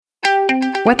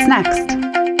What's next?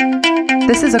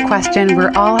 This is a question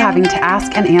we're all having to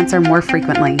ask and answer more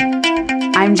frequently.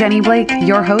 I'm Jenny Blake,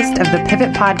 your host of the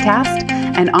Pivot Podcast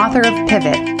and author of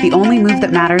Pivot, The Only Move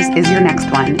That Matters Is Your Next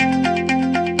One.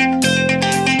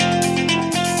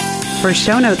 For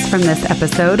show notes from this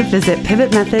episode, visit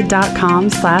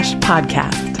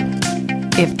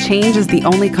pivotmethod.com/podcast. If change is the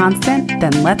only constant,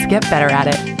 then let's get better at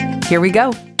it. Here we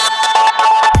go.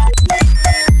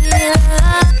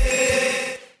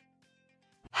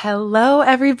 Hello,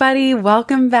 everybody.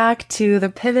 Welcome back to the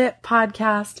Pivot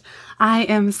Podcast. I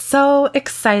am so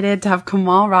excited to have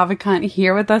Kamal Ravikant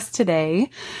here with us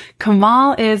today.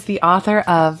 Kamal is the author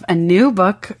of a new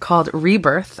book called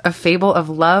Rebirth, A Fable of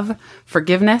Love,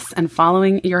 Forgiveness, and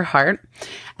Following Your Heart.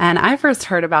 And I first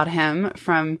heard about him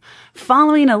from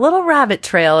following a little rabbit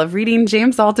trail of reading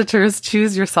James Altucher's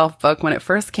Choose Yourself book when it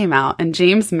first came out. And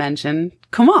James mentioned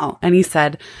Kamal, and he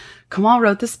said, Kamal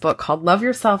wrote this book called Love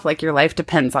Yourself Like Your Life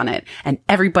Depends on It, and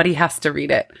everybody has to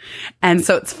read it. And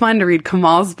so it's fun to read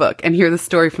Kamal's book and hear the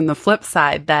story from the flip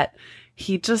side that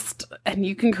he just, and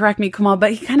you can correct me, Kamal,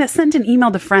 but he kind of sent an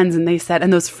email to friends and they said,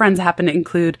 and those friends happen to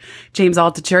include James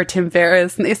Altucher, Tim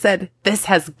Ferriss, and they said, this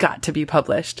has got to be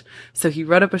published. So he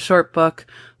wrote up a short book,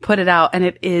 put it out, and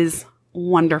it is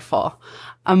wonderful.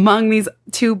 Among these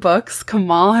two books,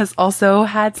 Kamal has also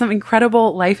had some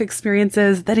incredible life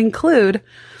experiences that include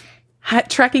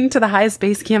trekking to the highest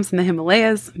base camps in the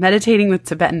Himalayas, meditating with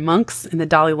Tibetan monks in the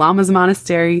Dalai Lama's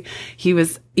monastery. He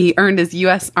earned his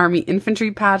U.S. Army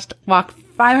infantry patch, walked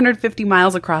 550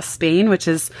 miles across Spain, which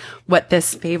is what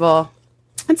this fable,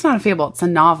 it's not a fable, it's a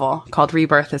novel called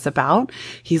Rebirth is about.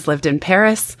 He's lived in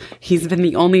Paris. He's been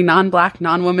the only non-Black,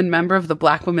 non-woman member of the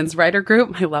Black Women's Writer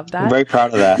Group. I love that. I'm very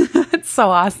proud of that. It's so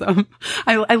awesome.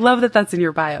 I love that that's in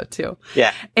your bio too.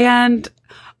 Yeah.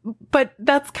 But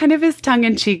that's kind of his tongue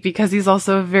in cheek because he's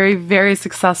also a very, very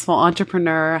successful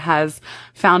entrepreneur, has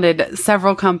founded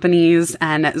several companies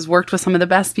and has worked with some of the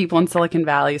best people in Silicon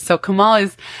Valley. So Kamal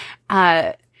is,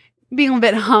 being a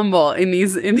bit humble in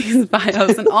these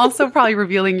bios and also probably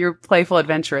revealing your playful,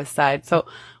 adventurous side. So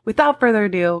without further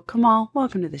ado, Kamal,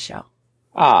 welcome to the show.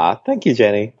 Thank you,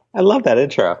 Jenny. I love that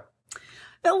intro.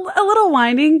 A little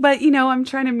winding, but I'm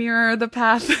trying to mirror the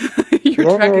path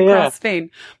your trek across Spain,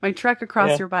 my trek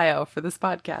across your bio for this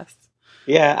podcast.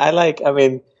 Yeah, I like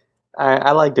doing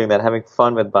that, having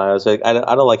fun with bios. I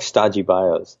don't like stodgy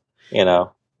bios,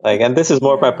 and this is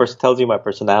more of tells you my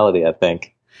personality, I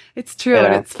think. It's true.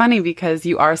 And it's funny because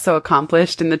you are so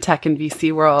accomplished in the tech and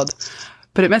VC world,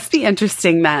 but it must be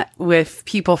interesting that if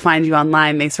people find you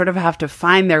online, they sort of have to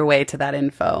find their way to that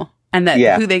info. And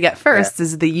that who they get first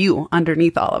is the you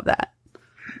underneath all of that.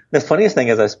 The funniest thing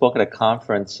is I spoke at a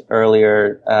conference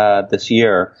earlier this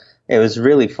year. It was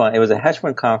really fun. It was a hedge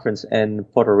fund conference in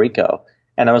Puerto Rico,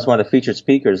 and I was one of the featured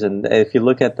speakers. And if you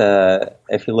look at the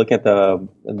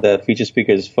featured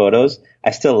speakers' photos,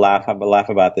 I still laugh. I laugh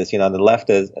about this. On the left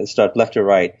start left to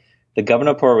right. The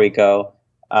governor of Puerto Rico,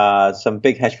 some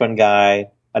big hedge fund guy,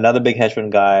 another big hedge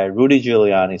fund guy, Rudy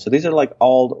Giuliani. So these are like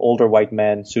all older white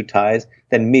men, suit ties.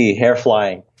 Then me, hair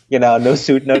flying, no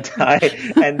suit, no tie.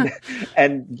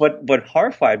 and what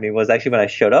horrified me was actually when I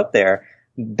showed up there,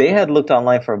 they had looked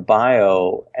online for a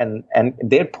bio and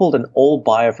they had pulled an old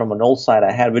bio from an old site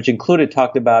I had, which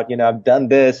talked about, I've done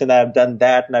this and I've done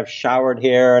that and I've showered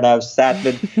here and I've sat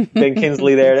with Ben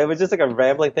Kingsley there. It was just like a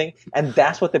rambling thing. And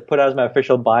that's what they put out as my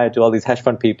official bio to all these hedge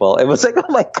fund people. It was like, oh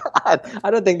my God,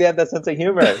 I don't think they have that sense of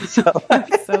humor. So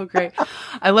that's so great.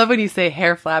 I love when you say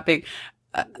hair flapping.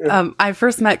 I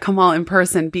first met Kamal in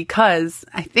person because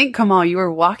I think, Kamal, you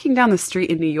were walking down the street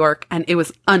in New York and it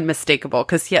was unmistakable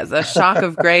because he has a shock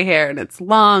of gray hair and it's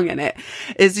long and it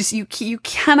is just, you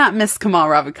cannot miss Kamal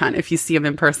Ravikant if you see him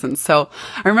in person. So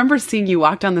I remember seeing you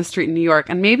walk down the street in New York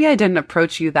and maybe I didn't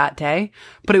approach you that day,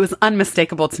 but it was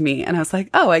unmistakable to me. And I was like,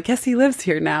 oh, I guess he lives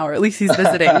here now, or at least he's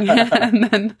visiting.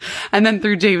 and then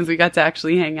through James, we got to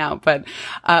actually hang out. But,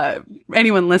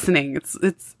 anyone listening,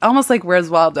 it's almost like Where's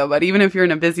Waldo, but even if you're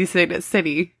in a busy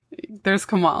city, there's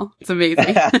Kamal. It's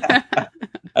amazing.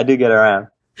 I do get around.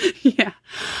 Yeah.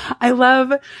 I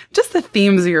love just the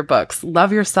themes of your books.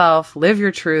 Love yourself, live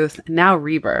your truth, and now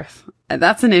Rebirth. And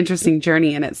that's an interesting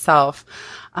journey in itself.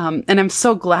 And I'm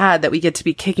so glad that we get to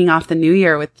be kicking off the new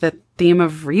year with the theme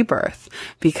of rebirth,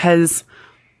 because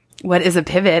what is a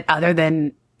pivot other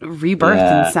than rebirth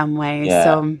in some way? Yeah.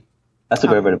 So that's a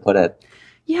great way to put it.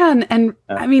 Yeah. And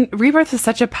I mean, Rebirth is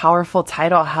such a powerful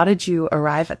title. How did you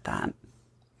arrive at that?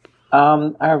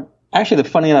 Actually,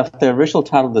 funny enough, the original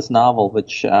title of this novel,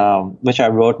 which I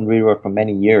wrote and rewrote for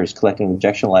many years, collecting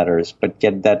rejection letters, but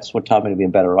that's what taught me to be a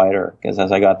better writer. Because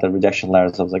as I got the rejection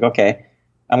letters, I was like, okay,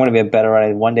 I'm going to be a better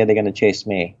writer. One day they're going to chase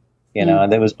me,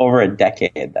 and it was over a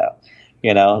decade though,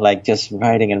 like just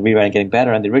writing and rewriting, getting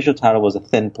better. And the original title was A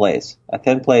Thin Place. A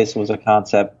Thin Place was a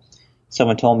concept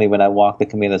someone told me when I walked the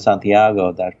Camino de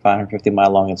Santiago, that 550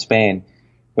 mile long in Spain,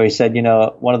 where he said,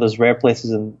 one of those rare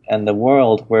places in the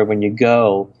world where when you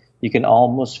go, you can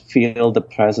almost feel the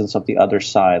presence of the other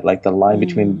side, like the line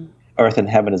between earth and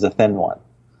heaven is a thin one.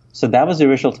 So that was the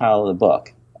original title of the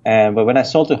book. But when I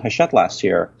sold to Hachette last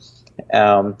year,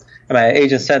 and my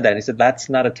agent said that, he said, that's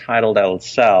not a title that will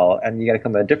sell, and you got to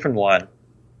come with a different one.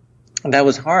 And that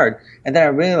was hard. And then I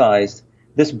realized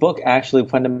this book actually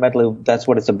fundamentally, that's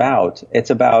what it's about. It's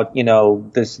about,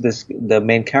 the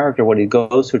main character, what he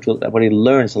goes through, what he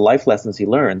learns, the life lessons he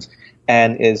learns,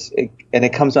 and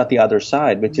it comes out the other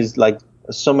side, which is like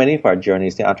so many of our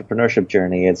journeys, the entrepreneurship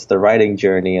journey, it's the writing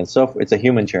journey, and so forth. It's a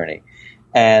human journey.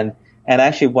 And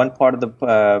actually one part of the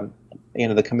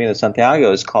Camino de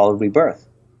Santiago is called Rebirth.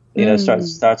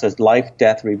 Starts as life,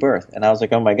 death, rebirth. And I was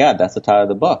like, oh my God, that's the title of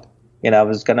the book. I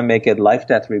was going to make it life,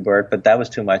 death, rebirth, but that was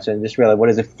too much. And just realized, what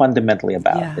is it fundamentally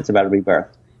about? Yeah. It's about rebirth.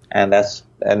 And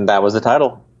that was the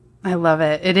title. I love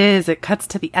it. It is. It cuts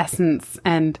to the essence.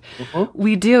 And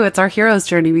it's our hero's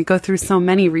journey. We go through so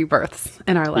many rebirths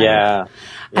in our life. Yeah.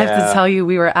 I have to tell you,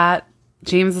 we were at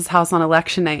James's house on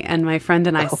election night, and my friend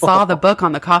and I saw the book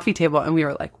on the coffee table, and we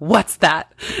were like, what's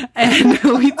that? And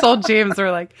we told James,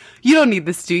 we're like, you don't need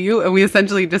this, do you? And we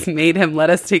essentially just made him let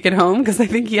us take it home, because I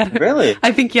think he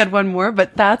had one more,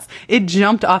 but it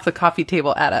jumped off the coffee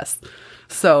table at us.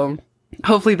 So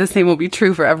hopefully the same will be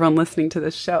true for everyone listening to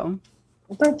this show.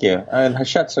 Well, thank you. And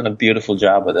Hachette's done a beautiful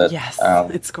job with it. Yes,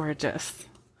 it's gorgeous.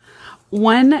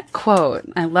 One quote,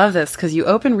 I love this, because you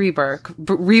open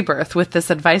Rebirth with this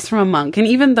advice from a monk. And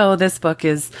even though this book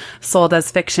is sold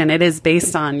as fiction, it is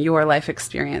based on your life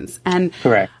experience. And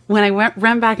correct. When I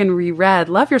went back and reread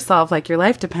Love Yourself Like Your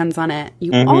Life Depends on It,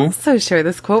 you also share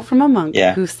this quote from a monk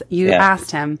who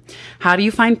asked him, how do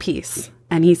you find peace?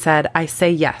 And he said, I say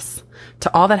yes.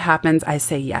 To all that happens, I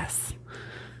say yes.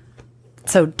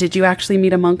 So did you actually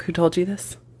meet a monk who told you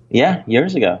this? Yeah,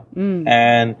 years ago.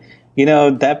 And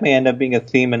that may end up being a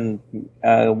theme in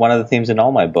one of the themes in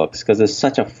all my books, because it's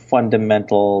such a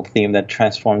fundamental theme that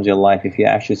transforms your life if you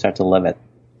actually start to live it.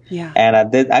 Yeah.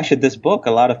 And this book,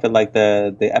 a lot of it, like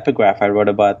the epigraph I wrote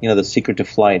about, the secret to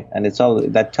flight, and it's all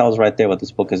that tells right there what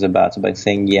this book is about. It's about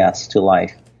saying yes to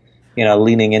life,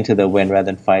 leaning into the wind rather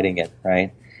than fighting it,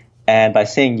 right? And by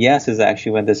saying yes is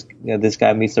actually when this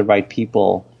guy meets the right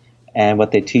people and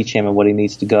what they teach him and what he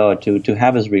needs to go to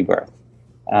have his rebirth.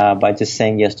 By just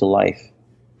saying yes to life.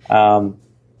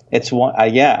 It's one,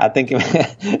 I think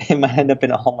it might end up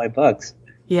in all my books.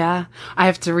 Yeah. I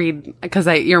have to read, because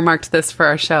I earmarked this for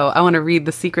our show. I want to read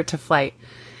The Secret to Flight.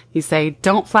 You say,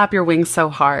 don't flap your wings so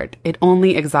hard. It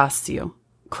only exhausts you.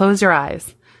 Close your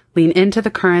eyes. Lean into the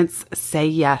currents. Say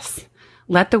yes.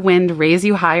 Let the wind raise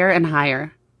you higher and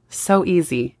higher. So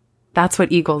easy. That's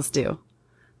what eagles do.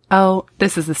 Oh,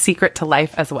 this is the secret to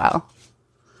life as well.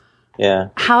 Yeah.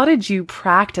 How did you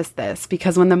practice this?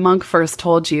 Because when the monk first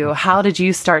told you, how did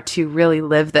you start to really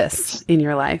live this in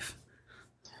your life?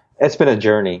 It's been a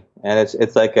journey, and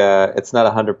it's like it's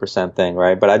not 100% thing,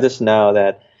 right? But I just know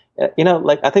that,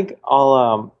 I think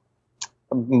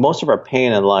most of our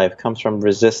pain in life comes from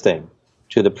resisting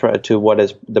to what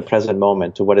is the present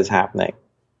moment, to what is happening.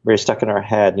 We're stuck in our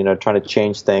head, trying to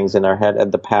change things in our head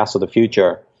at the past or the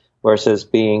future, versus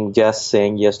just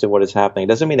saying yes to what is happening. It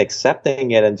doesn't mean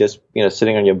accepting it and just,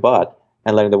 sitting on your butt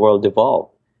and letting the world devolve,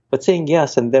 but saying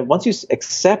yes. And then once you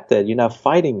accept it, you're not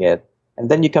fighting it. And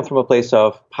then you come from a place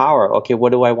of power. Okay,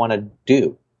 what do I want to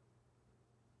do?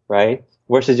 Right?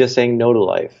 Versus just saying no to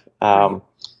life.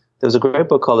 There's a great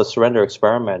book called The Surrender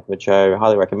Experiment, which I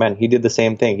highly recommend. He did the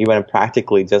same thing. He went and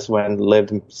practically just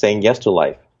lived saying yes to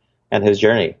life and his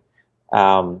journey.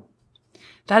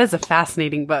 That is a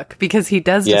fascinating book, because he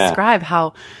does describe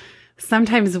how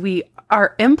sometimes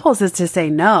our impulse is to say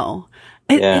no.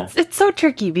 It's so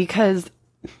tricky, because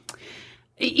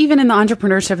even in the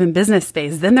entrepreneurship and business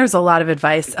space, then there's a lot of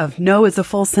advice of no is a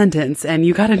full sentence, and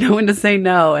you got to know when to say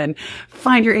no and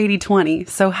find your 80-20.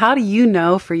 So how do you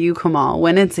know for you, Kamal,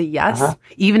 when it's a yes,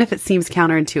 even if it seems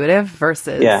counterintuitive,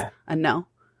 versus a no?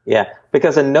 Yeah,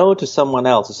 because a no to someone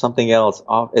else or something else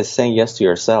is saying yes to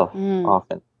yourself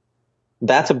often.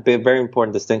 That's a very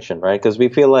important distinction, right? Because we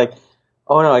feel like,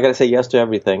 oh no, I got to say yes to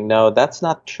everything. No, that's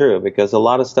not true, because a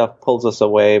lot of stuff pulls us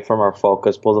away from our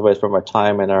focus, pulls away from our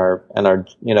time and our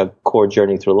core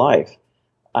journey through life.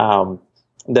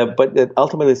 But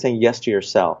ultimately saying yes to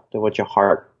yourself, to what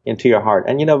into your heart.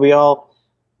 And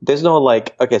there's no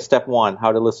okay, step one,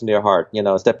 how to listen to your heart.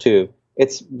 Step two,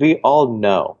 we all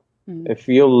know If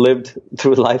you lived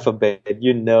through life a bit,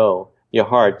 you know your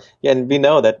heart. Yeah, and we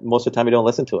know that most of the time we don't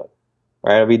listen to it,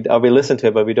 right? We listen to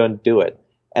it, but we don't do it.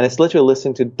 And it's literally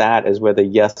listening to that is where the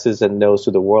yeses and nos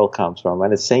to the world comes from.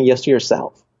 And it's saying yes to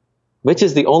yourself, which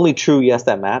is the only true yes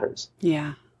that matters.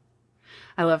 Yeah.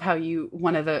 I love how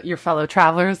one of your fellow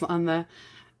travelers on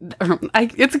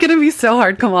it's going to be so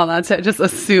hard, Kamal, not to just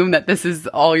assume that this is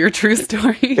all your true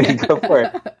story. Go for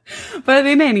it. But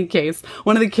in any case,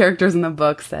 one of the characters in the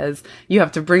book says, you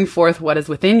have to bring forth what is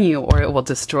within you or it will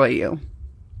destroy you.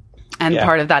 And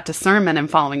part of that discernment and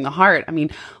following the heart, I mean,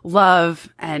 love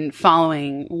and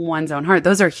following one's own heart,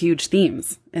 those are huge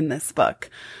themes in this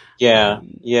book. Yeah.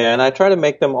 And I try to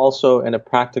make them also in a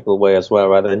practical way as well,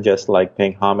 rather than just like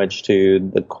paying homage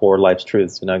to the core life's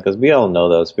truths, because we all know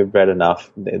those. We've read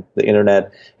enough. The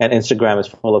internet and Instagram is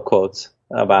full of quotes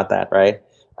about that, right?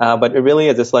 But it really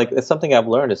is. It's something I've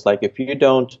learned. It's like if you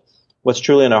don't, what's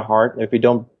truly in our heart, if we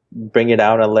don't bring it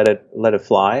out and let it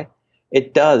fly,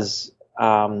 it does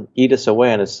eat us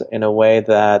away in a way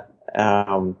that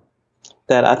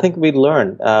I think we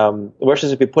learn.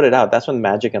 Versus if we put it out, that's when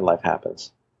magic in life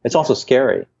happens. It's also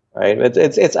scary, right?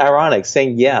 It's ironic.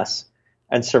 Saying yes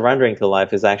and surrendering to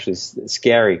life is actually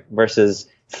scary versus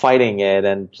fighting it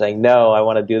and saying, no, I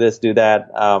want to do this, do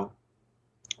that.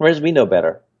 Whereas we know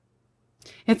better.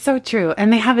 It's so true.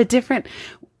 And they have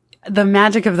the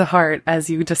magic of the heart, as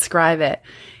you describe it.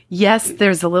 Yes,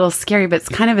 there's a little scary, but it's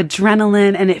kind of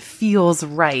adrenaline and it feels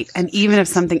right. And even if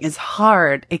something is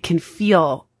hard, it can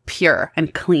feel pure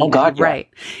and clean. Oh God, right.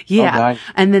 Yeah.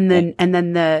 And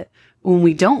then when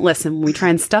we don't listen, when we try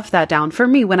and stuff that down, for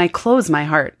me, when I close my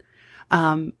heart,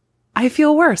 I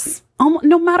feel worse.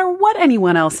 No matter what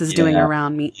anyone else is doing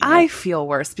around me, I feel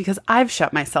worse because I've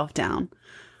shut myself down.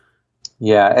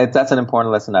 Yeah, that's an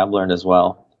important lesson I've learned as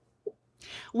well.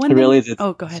 Go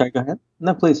ahead. Sorry, go ahead.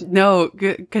 No, please. No,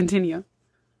 continue.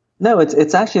 No,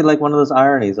 it's actually like one of those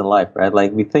ironies in life, right?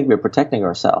 Like we think we're protecting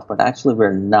ourselves, but actually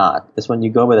we're not. It's when you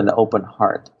go with an open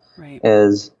heart, right?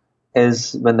 Is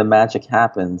when the magic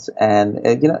happens. And,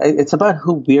 it's about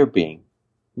who we're being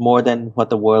more than what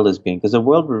the world is being, because the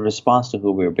world responds to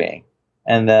who we're being.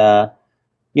 And,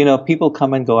 people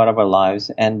come and go out of our lives.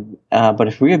 And, but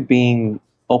if we're being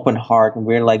open heart and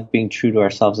we're like being true to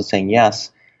ourselves and saying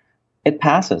yes, it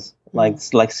passes like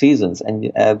seasons.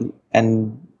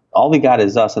 And all we got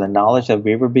is us and the knowledge that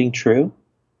we were being true.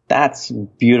 That's a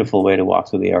beautiful way to walk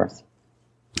through the earth.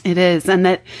 It is. And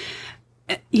that,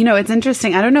 it's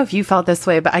interesting. I don't know if you felt this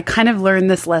way, but I kind of learned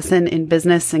this lesson in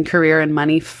business and career and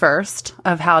money first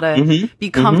of how to be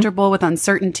comfortable with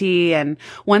uncertainty. And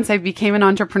once I became an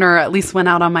entrepreneur, at least went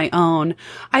out on my own,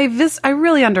 I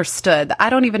really understood that I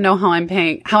don't even know how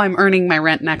I'm earning my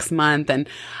rent next month. And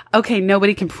okay,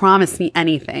 nobody can promise me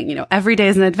anything. Every day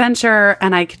is an adventure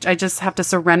and I just have to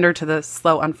surrender to the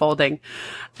slow unfolding.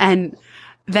 And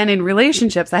then in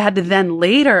relationships, I had to then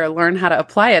later learn how to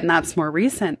apply it. And that's more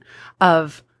recent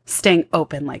of staying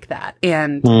open like that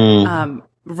and,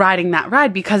 riding that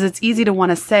ride, because it's easy to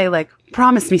want to say like,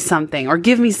 promise me something or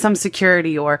give me some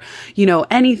security or,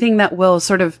 anything that will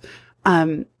sort of,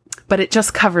 but it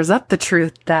just covers up the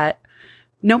truth that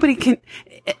nobody can.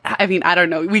 I mean, I don't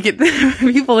know. We get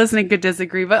people listening could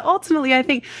disagree, but ultimately I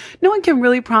think no one can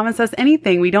really promise us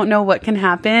anything. We don't know what can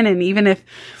happen. And even if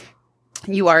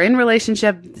you are in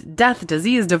relationship, death,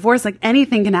 disease, divorce, like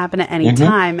anything can happen at any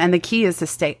time. And the key is to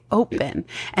stay open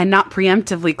and not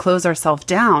preemptively close ourselves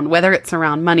down, whether it's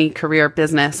around money, career,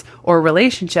 business, or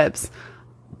relationships,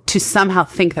 to somehow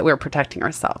think that we're protecting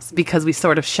ourselves because we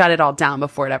sort of shut it all down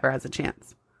before it ever has a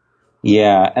chance.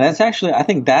 Yeah. And I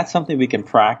think that's something we can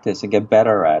practice and get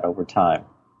better at over time.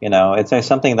 It's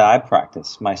something that I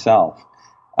practice myself,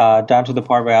 down to the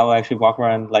part where I'll actually walk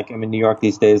around, like I'm in New York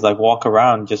these days, like walk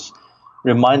around just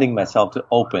reminding myself to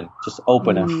open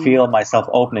and feel myself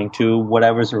opening to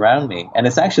whatever's around me. And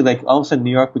it's actually like all of a sudden New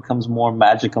York becomes more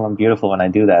magical and beautiful when I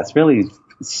do that. It's really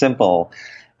simple,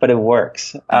 but it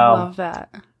works. I love that.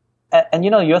 And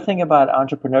your thing about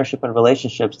entrepreneurship and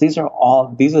relationships, these are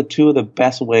two of the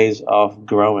best ways of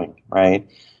growing, right?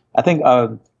 I think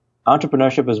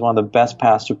entrepreneurship is one of the best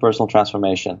paths to personal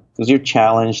transformation because you're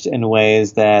challenged in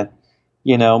ways that,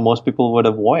 most people would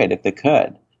avoid if they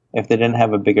could. If they didn't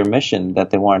have a bigger mission that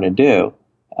they wanted to do.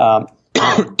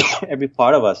 Every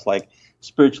part of us, like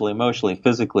spiritually, emotionally,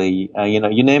 physically,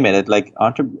 you name it.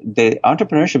 The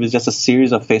entrepreneurship is just a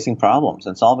series of facing problems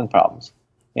and solving problems,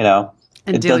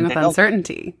 And dealing with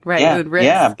uncertainty, right? Yeah, with risk.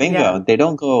 Yeah, bingo. Yeah. They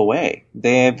don't go away.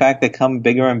 In fact, they come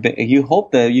bigger and bigger. You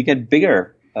hope that you get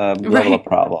bigger level of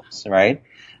problems, right?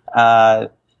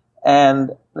 But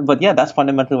yeah, that's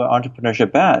fundamentally what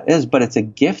entrepreneurship is, but it's a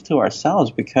gift to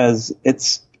ourselves because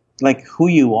it's like who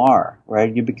you are,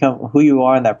 right? You become who you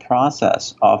are in that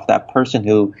process of that person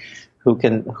who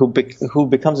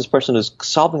becomes this person who's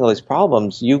solving all these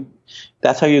problems.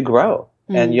 That's how you grow.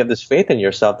 And you have this faith in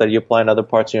yourself that you apply in other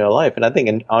parts of your life. And I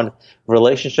think on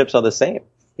relationships are the same,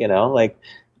 like,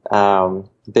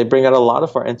 they bring out a lot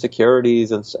of our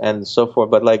insecurities and so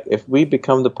forth. But like, if we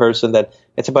become the person that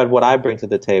it's about what I bring to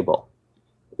the table,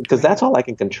 because that's all I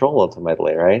can control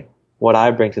ultimately, right? What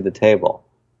I bring to the table.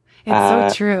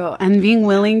 It's so true. And being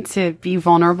willing to be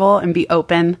vulnerable and be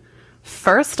open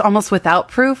first, almost without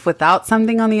proof, without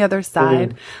something on the other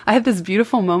side. I had this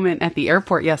beautiful moment at the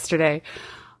airport yesterday.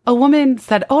 A woman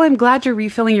said, "Oh, I'm glad you're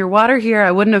refilling your water here.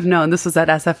 I wouldn't have known." This was at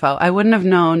SFO. "I wouldn't have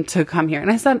known to come here." And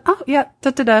I said, "Oh, yeah,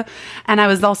 da, da, da." And I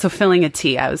was also filling a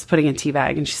tea. I was putting a tea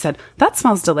bag. And she said, "That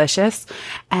smells delicious."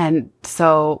 And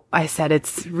so I said,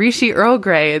 "It's Rishi Earl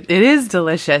Grey. It is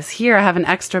delicious. Here, I have an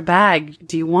extra bag.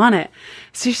 Do you want it?"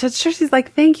 So she said, "Sure." She's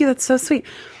like, "Thank you. That's so sweet."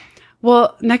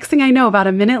 Well, next thing I know, about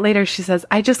a minute later, she says,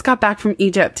 "I just got back from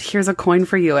Egypt. Here's a coin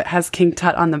for you. It has King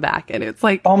Tut on the back." And it's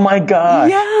like, oh my God.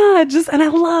 Yeah, and I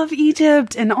love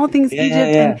Egypt and all things Egypt.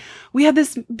 And we had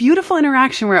this beautiful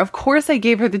interaction where, of course, I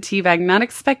gave her the tea bag, not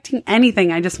expecting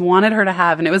anything. I just wanted her to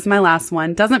have, and it was my last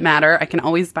one. Doesn't matter. I can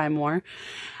always buy more.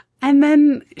 And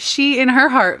then she, in her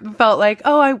heart, felt like,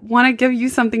 "Oh, I want to give you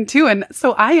something too." And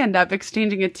so I end up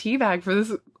exchanging a tea bag for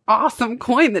this awesome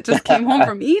coin that just came home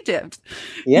from Egypt.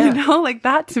 Yeah. Like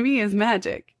that to me is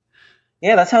magic.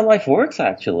 Yeah, that's how life works,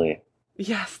 actually.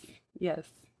 Yes. Yes.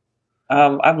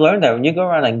 I've learned that when you go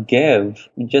around and give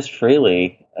just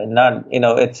freely, and not,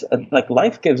 it's like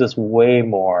life gives us way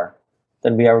more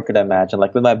than we ever could imagine.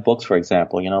 Like with my books, for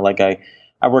example, like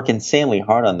I work insanely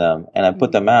hard on them and I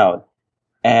put them out.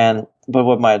 But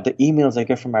with the emails I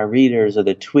get from my readers or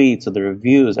the tweets or the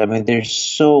reviews, I mean, they're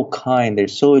so kind. They're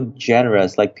so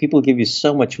generous. Like, people give you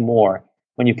so much more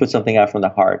when you put something out from the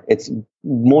heart. It's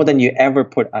more than you ever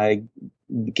I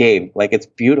gave. Like, it's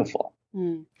beautiful.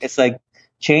 It's like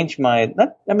changed I've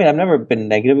never been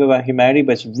negative about humanity,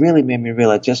 but it's really made me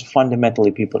realize just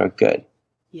fundamentally people are good.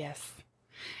 Yes.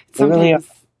 Sometimes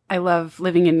I love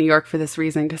living in New York for this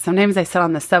reason, because sometimes I sit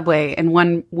on the subway, and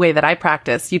one way that I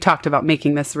practice, you talked about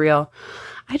making this real,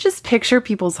 I just picture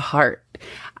people's heart.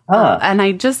 And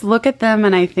I just look at them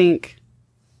and I think,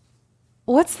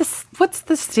 what's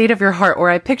the state of your heart? Or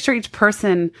I picture each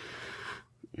person,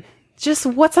 just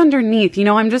what's underneath.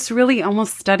 I'm just really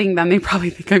almost studying them. They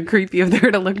probably think I'm creepy if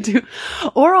they're to look to.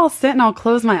 Or I'll sit and I'll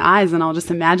close my eyes and I'll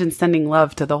just imagine sending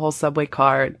love to the whole subway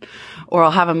car. Or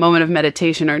I'll have a moment of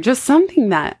meditation, or just something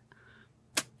that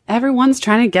everyone's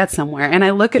trying to get somewhere. And I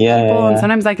look at people and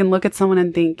sometimes I can look at someone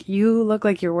and think, you look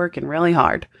like you're working really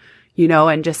hard,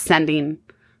 and just sending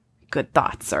good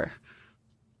thoughts. Or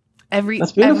every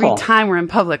time we're in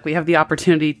public, we have the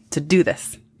opportunity to do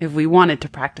this if we wanted to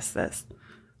practice this.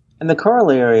 And the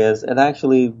corollary is, it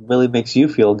actually really makes you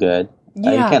feel good. You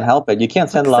can't help it. You can't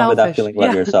send love without feeling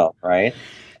love yourself, right?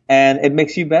 And it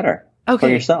makes you better for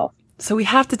yourself. So we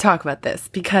have to talk about this,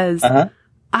 because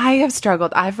I have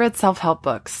struggled. I've read self-help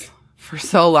books for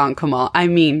so long, Kamal. I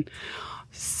mean,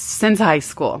 since high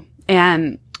school.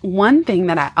 And one thing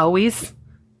that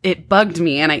it bugged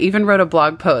me, and I even wrote a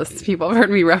blog post, people have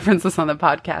heard me reference this on the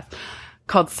podcast,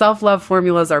 called "Self-Love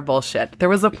Formulas Are Bullshit." There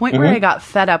was a point where I got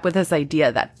fed up with this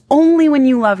idea that only when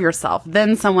you love yourself,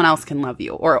 then someone else can love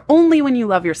you. Or only when you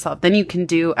love yourself, then you can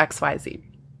do X, Y, Z.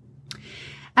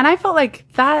 And I felt like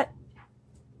that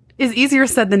is easier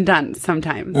said than done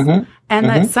sometimes. And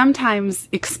that sometimes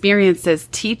experiences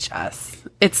teach us.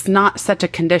 It's not such a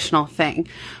conditional thing.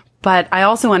 But I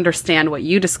also understand what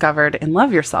you discovered in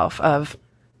Love Yourself, of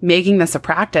making this a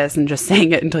practice and just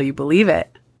saying it until you believe it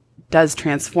does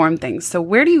transform things. So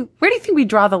where do you think we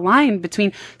draw the line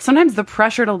between, sometimes the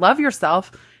pressure to love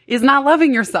yourself is not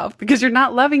loving yourself, because you're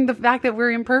not loving the fact that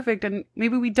we're imperfect, and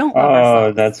maybe we don't love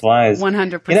ourselves. Oh, that's wise.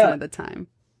 100% of the time.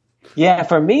 Yeah,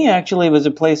 for me, actually, it was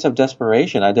a place of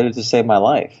desperation. I did it to save my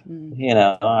life.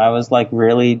 I was like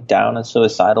really down and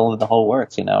suicidal in the whole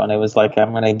works, and it was like,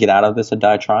 I'm going to get out of this or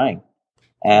die trying.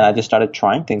 And I just started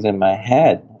trying things in my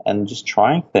head and just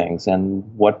trying things. And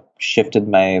what shifted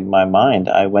my mind,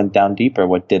 I went down deeper.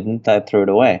 What didn't, I threw it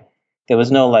away. There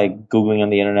was no like Googling on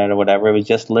the internet or whatever. It was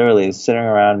just literally sitting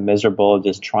around miserable,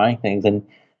 just trying things. And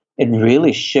it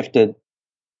really shifted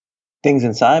things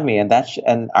inside me.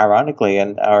 And ironically, I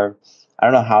don't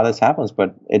know how this happens,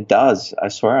 but it does. I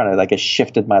swear on it. Like, it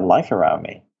shifted my life around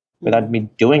me without me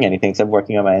doing anything except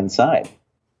working on my inside.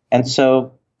 And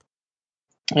so,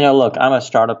 look, I'm a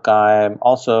startup guy. I'm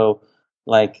also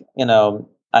like,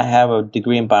 I have a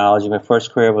degree in biology. My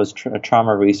first career was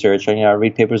trauma research. And, I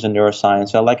read papers in neuroscience.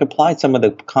 So I applied some of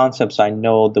the concepts I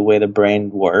know the way the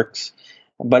brain works,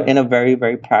 but in a very,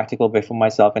 very practical way for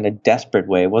myself in a desperate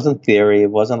way. It wasn't theory.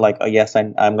 It wasn't like, oh, yes,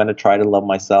 I'm going to try to love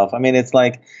myself. I mean, it's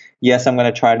like, yes, I'm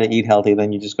going to try to eat healthy.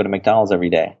 Then you just go to McDonald's every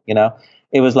day,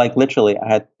 It was like literally,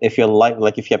 if you're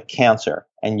if you have cancer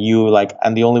and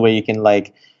and the only way you can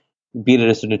beat it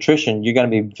is through nutrition, you're going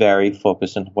to be very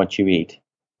focused on what you eat,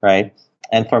 right?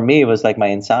 And for me, it was like my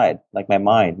inside, like my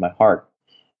mind, my heart.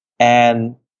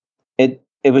 And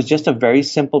it was just a very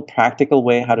simple, practical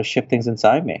way how to shift things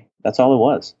inside me. That's all it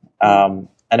was. And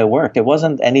it worked. It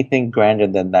wasn't anything grander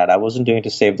than that. I wasn't doing it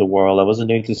to save the world. I wasn't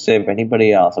doing it to save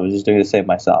anybody else. I was just doing it to save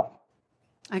myself.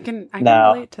 I can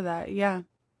relate to that. Yeah.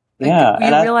 You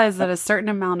realize that a certain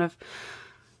amount of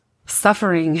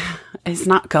suffering is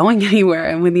not going anywhere.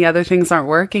 And when the other things aren't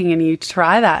working and you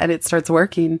try that and it starts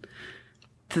working,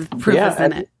 the proof is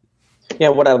in it. Yeah,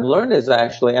 what I've learned is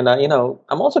actually, and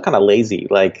I'm also kind of lazy.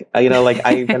 When things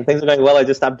are going well, I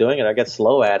just stop doing it. I get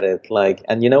slow at it.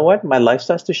 And you know what? My life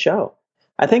starts to show.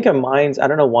 I think our minds, I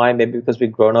don't know why, maybe because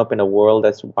we've grown up in a world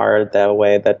that's wired that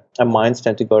way, that our minds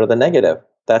tend to go to the negative.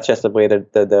 That's just the way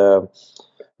that the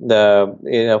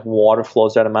water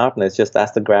flows down a mountain.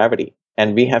 That's the gravity.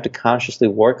 And we have to consciously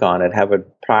work on it, have a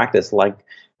practice, like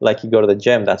you go to the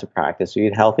gym, that's a practice. You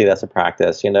eat healthy, that's a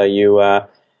practice. I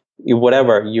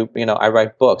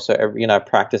write books, so I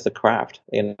practice the craft.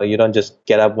 You don't just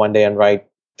get up one day and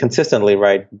consistently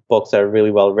write books that are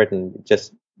really well written,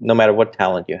 just no matter what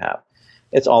talent you have.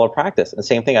 It's all a practice. And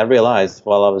same thing I realized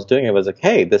while I was doing it was like,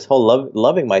 hey, this whole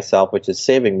loving myself, which is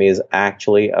saving me, is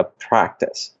actually a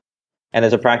practice. And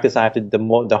as a practice, I have to, the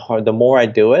more I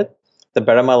do it, the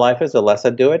better my life is. The less I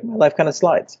do it, my life kind of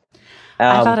slides.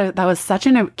 I thought that was such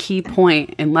a key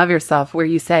point in Love Yourself, where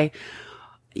you say,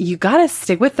 you got to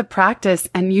stick with the practice.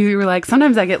 And you're like,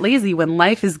 sometimes I get lazy when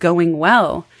life is going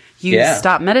well. You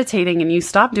stop meditating and you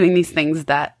stop doing these things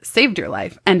that saved your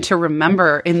life. And to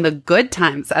remember in the good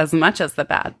times as much as the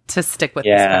bad, to stick with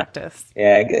this practice.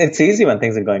 Yeah, it's easy when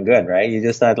things are going good, right? You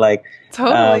just start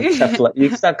totally. You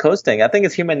start coasting. I think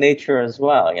it's human nature as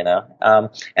well, and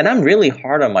I'm really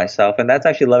hard on myself. And that's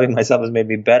actually loving myself has made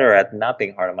me better at not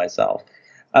being hard on myself.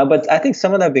 But I think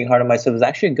some of that being hard on myself is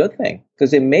actually a good thing,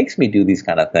 because it makes me do these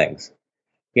kind of things,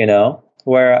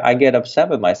 where I get upset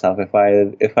with myself if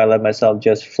I let myself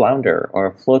just flounder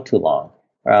or float too long.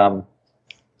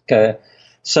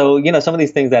 So, some of these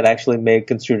things that actually may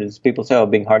construed as people say, oh,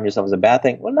 being hard on yourself is a bad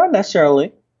thing. Well, not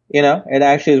necessarily. It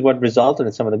actually is what resulted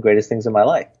in some of the greatest things in my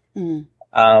life. Mm.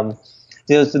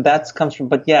 So that comes from,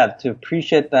 but yeah, to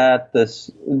appreciate that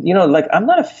I'm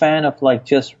not a fan of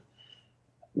just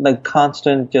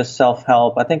constant just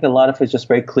self-help. I think a lot of it's just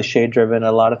very cliche driven.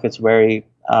 A lot of it's very,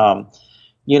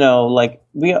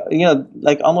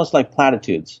 almost like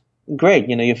platitudes. Great.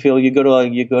 You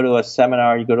go to a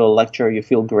seminar, you go to a lecture, you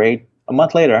feel great. A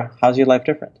month later, how's your life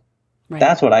different? Right.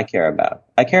 That's what I care about.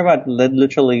 I care about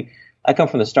literally, I come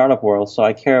from the startup world, so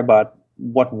I care about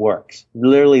what works.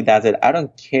 Literally, that's it. I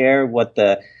don't care what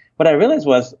I realized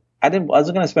was I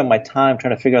wasn't going to spend my time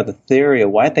trying to figure out the theory of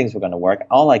why things were going to work.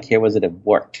 All I care was that it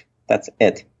worked. That's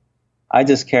it. I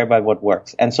just care about what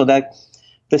works. And so that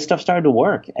this stuff started to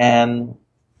work. And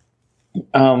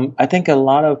I think a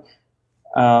lot of,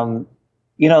 and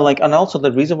also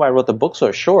the reason why I wrote the book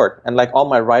so short and all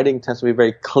my writing tends to be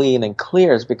very clean and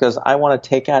clear is because I want to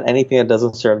take out anything that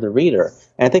doesn't serve the reader.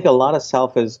 And I think a lot of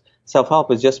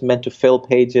self-help is just meant to fill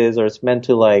pages, or it's meant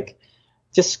to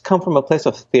just come from a place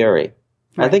of theory.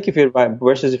 Right. I think if you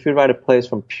write a place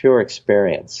from pure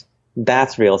experience,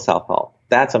 that's real self-help.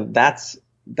 That's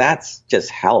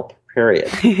just help. Period.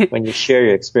 When you share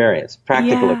your experience,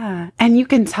 practically. Yeah, and you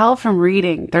can tell from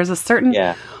reading. There's a certain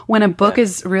when a book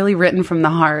is really written from the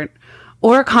heart,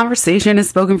 or a conversation is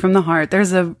spoken from the heart.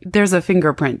 There's a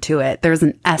fingerprint to it. There's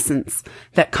an essence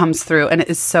that comes through, and it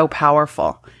is so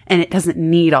powerful. And it doesn't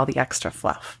need all the extra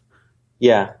fluff.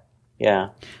 Yeah,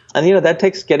 yeah, and that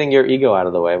takes getting your ego out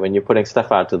of the way when you're putting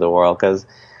stuff out to the world, because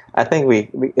I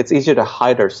think it's easier to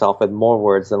hide ourselves with more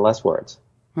words than less words.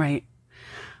 Right.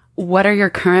 What are your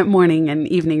current morning and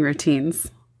evening routines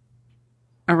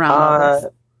around all this?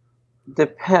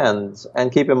 Depends. And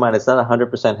keep in mind, it's not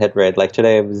 100% hit rate. Like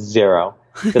today, it was 0.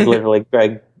 Just literally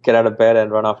get out of bed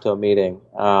and run off to a meeting.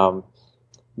 But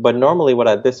normally,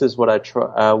 this is what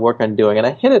I work on doing. And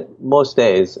I hit it most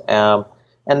days.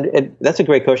 That's a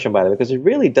great question, by the way, because it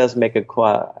really does have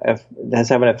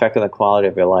an effect on the quality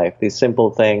of your life. These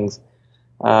simple things.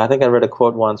 I think I read a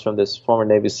quote once from this former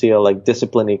Navy SEAL,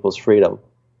 discipline equals freedom.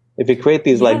 If you create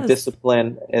these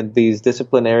discipline and these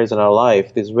discipline areas in our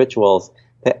life, these rituals,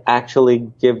 they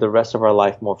actually give the rest of our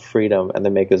life more freedom and they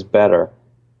make us better.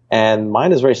 And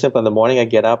mine is very simple. In the morning, I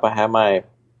get up, I have my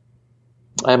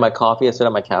coffee, I sit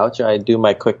on my couch, I do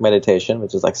my quick meditation,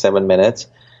 which is like 7 minutes.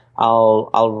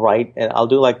 I'll write, and I'll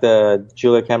do like the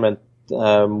Julia Cameron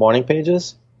morning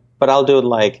pages, but I'll do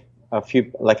like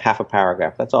half a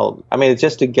paragraph. That's all. I mean, it's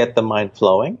just to get the mind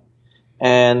flowing.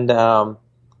 And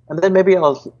then maybe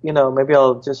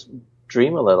I'll just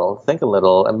dream a little, think a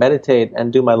little, and meditate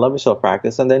and do my love yourself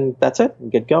practice, and then that's it, and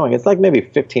get going. It's like maybe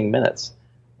 15 minutes,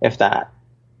 if that.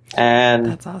 And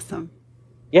that's awesome.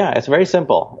 Yeah, it's very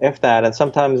simple, if that. And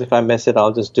sometimes if I miss it,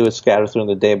 I'll just do it scattered through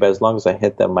the day, but as long as I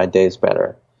hit them, my day's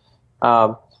better.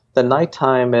 The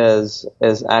nighttime is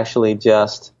actually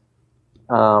just,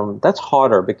 that's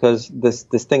harder because this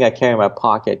thing I carry in my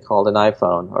pocket called an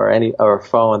iPhone or a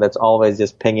phone that's always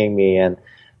just pinging me.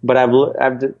 But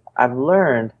I've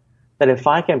learned that if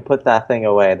I can put that thing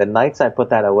away, the nights I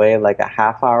put that away like a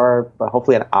half hour, but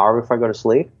hopefully an hour before I go to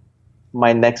sleep,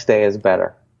 my next day is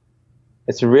better.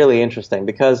 It's really interesting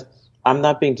because I'm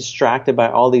not being distracted by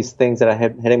all these things that are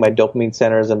hitting my dopamine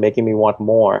centers and making me want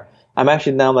more. I'm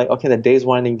like, okay, the day's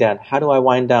winding down. How do I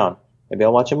wind down? Maybe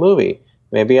I'll watch a movie.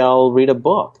 Maybe I'll read a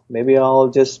book. Maybe I'll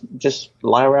just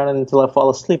lie around until I fall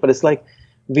asleep. But it's like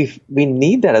we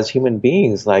need that as human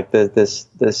beings, like this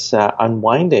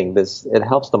unwinding. It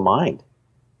helps the mind.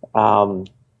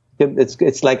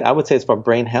 It's like, I would say it's for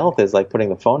brain health, is like putting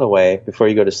the phone away before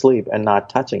you go to sleep and not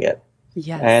touching it.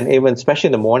 Yes. And even especially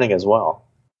in the morning as well,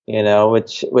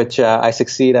 which I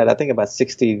succeed at, I think about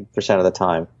 60% of the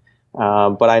time.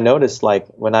 But I noticed, like,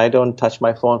 when I don't touch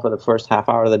my phone for the first half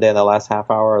hour of the day and the last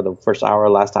half hour or the first hour,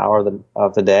 last hour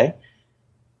of the day,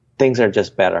 things are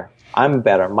just better. I'm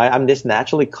better. I'm just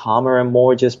naturally calmer and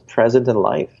more just present in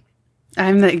life.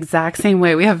 I'm the exact same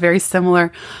way. We have very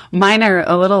similar. Mine are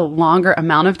a little longer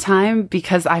amount of time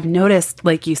because I've noticed,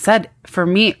 like you said, for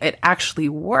me, it actually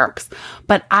works.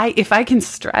 But if I can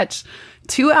stretch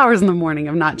 2 hours in the morning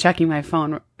of not checking my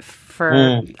phone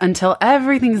until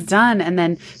everything's done, and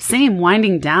then same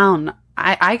winding down,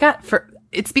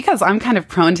 it's because I'm kind of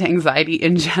prone to anxiety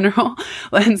in general.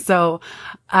 And so,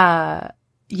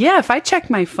 yeah, if I check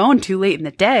my phone too late in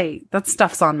the day, that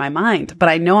stuff's on my mind, but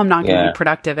I know I'm not going to be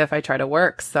productive if I try to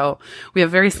work. So we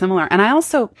have very similar. And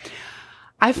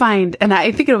I find, and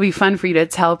I think it'll be fun for you to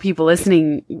tell people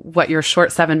listening what your short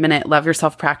 7-minute love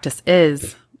yourself practice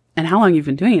is and how long you've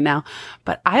been doing it now.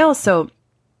 But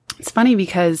it's funny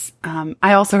because,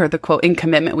 I also heard the quote, "In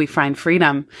commitment, we find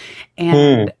freedom."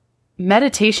 And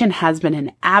meditation has been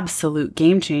an absolute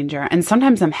game changer. And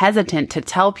sometimes I'm hesitant to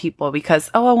tell people because,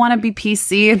 I want to be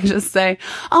PC and just say,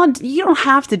 you don't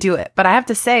have to do it. But I have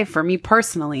to say, for me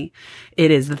personally, it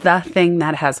is the thing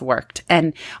that has worked.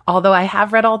 And although I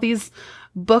have read all these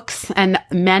books and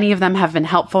many of them have been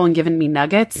helpful and given me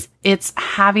nuggets, it's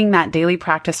having that daily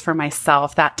practice for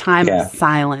myself, that time of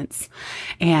silence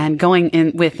and going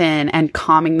in within and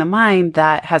calming the mind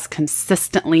that has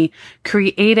consistently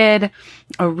created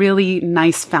a really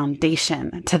nice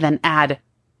foundation to then add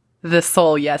the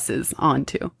soul yeses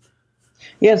onto.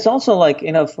 Yeah, it's also like,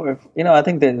 I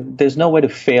think that there's no way to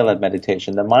fail at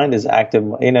meditation. The mind is active.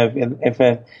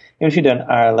 If you've done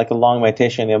like a long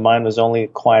meditation, your mind was only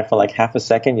quiet for like half a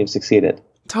second, you've succeeded.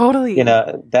 Totally.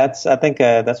 I think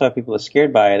that's why people are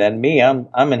scared by it. And me,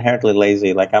 I'm inherently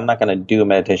lazy. Like, I'm not going to do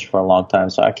meditation for a long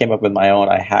time. So I came up with my own.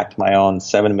 I hacked my own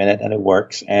 7-minute, and it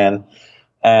works. And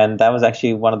that was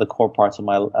actually one of the core parts of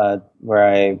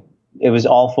my it was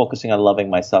all focusing on loving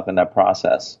myself in that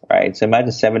process, right? So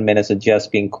imagine 7 minutes of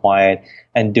just being quiet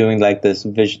and doing like this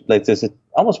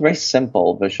almost very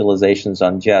simple visualizations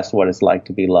on just what it's like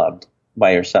to be loved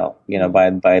by yourself,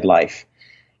 by life.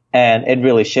 And it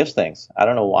really shifts things. I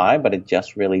don't know why, but it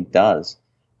just really does.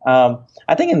 I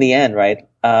think in the end, right,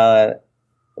 for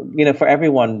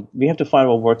everyone, we have to find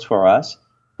what works for us.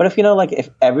 But if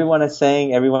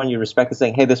everyone you respect is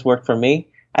saying, hey, this worked for me,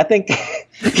 I think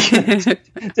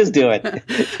just do it.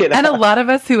 And a lot of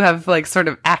us who have like sort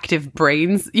of active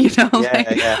brains, I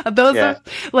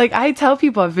tell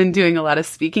people, I've been doing a lot of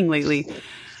speaking lately.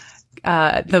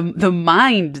 The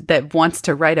mind that wants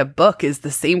to write a book is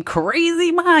the same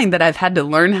crazy mind that I've had to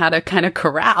learn how to kind of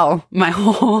corral my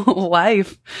whole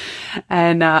life.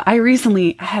 And I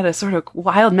recently had a sort of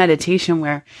wild meditation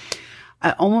where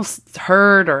I almost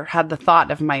heard or had the thought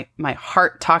of my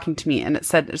heart talking to me. And it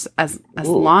said, as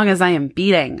long as I am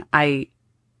beating, I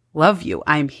love you.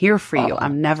 I'm here for you.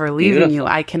 I'm never leaving you.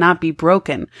 I cannot be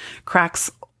broken. Cracks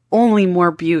only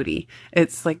more beauty.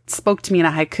 It's like spoke to me in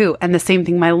a haiku. And the same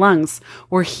thing, my lungs.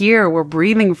 We're here. We're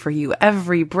breathing for you.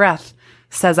 Every breath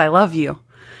says I love you.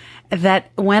 That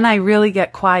when I really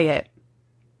get quiet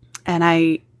and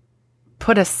I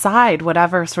put aside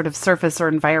whatever sort of surface or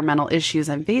environmental issues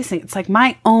I'm facing. It's like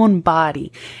my own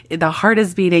body. The heart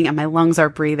is beating and my lungs are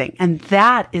breathing. And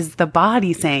that is the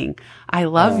body saying, I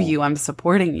love you. I'm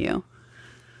supporting you.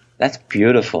 That's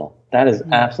beautiful. That is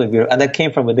absolutely beautiful. And that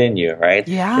came from within you, right?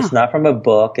 Yeah. It's not from a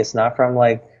book. It's not from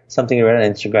like something you read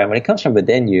on Instagram. When it comes from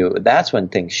within you, that's when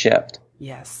things shift.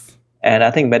 Yes. And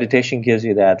I think meditation gives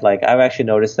you that. Like, I've actually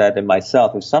noticed that in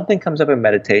myself. If something comes up in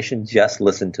meditation, just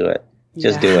listen to it.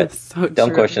 Just do it. So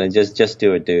Don't question it. Just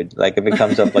do it, dude. Like, if it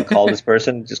comes up, like, call this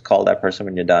person, just call that person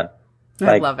when you're done.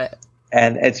 I love it.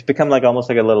 And it's become like almost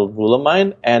like a little rule of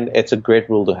mine, and it's a great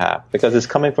rule to have because it's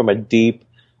coming from a deep.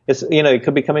 It's, you know, it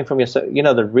could be coming from your. You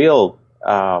know, the real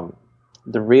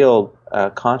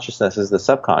consciousness is the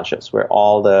subconscious, where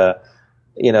all the,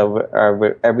 you know,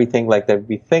 where everything like that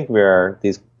we think we're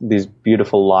these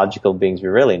beautiful logical beings.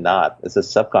 We're really not. It's the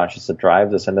subconscious that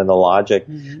drives us, and then the logic,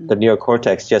 the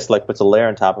neocortex, just like puts a layer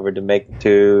on top of it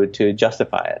to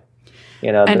justify it.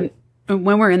 You know, and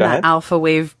when we're in that alpha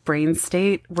wave brain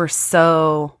state,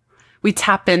 we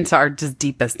tap into our just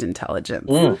deepest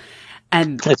intelligence.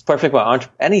 And it's perfect for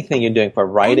anything you're doing, for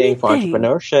writing, for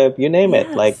entrepreneurship, you name it,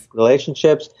 like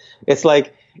relationships. It's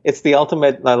like, it's the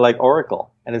ultimate like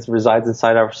oracle, and it resides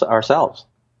inside ourselves.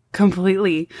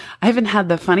 Completely. I even had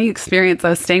the funny experience. I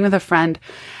was staying with a friend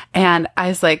and I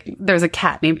was like, there's a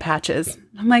cat named Patches.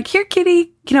 I'm like, here,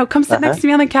 kitty, you know, come sit next to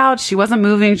me on the couch. She wasn't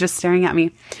moving, just staring at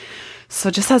me. So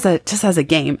just as a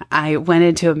game, I went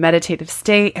into a meditative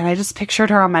state and I just pictured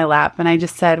her on my lap. And I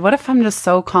just said, what if I'm just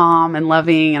so calm and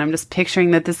loving and I'm just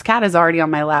picturing that this cat is already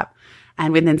on my lap?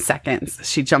 And within seconds,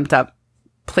 she jumped up,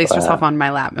 placed herself on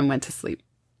my lap and went to sleep.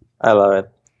 I love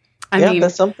it. I mean,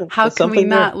 how can we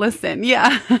not listen?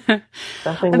 Yeah.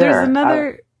 Something and there. There's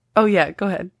another. Oh, yeah. Go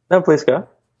ahead. No, please go.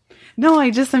 No, I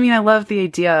love the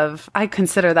idea of, I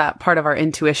consider that part of our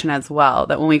intuition as well,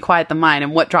 that when we quiet the mind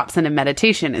and what drops into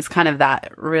meditation is kind of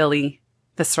that really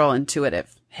visceral,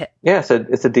 intuitive hit. Yeah, so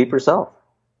it's a deeper self,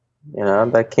 you know,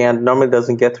 that normally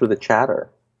doesn't get through the chatter.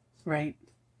 Right.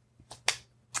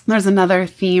 There's another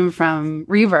theme from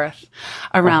Rebirth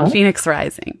around Phoenix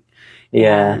Rising.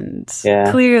 Yeah. And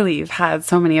clearly you've had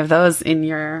so many of those in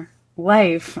your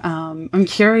life. I'm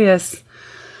curious,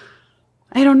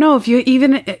 I don't know if you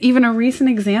even a recent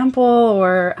example,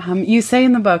 or you say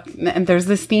in the book, and there's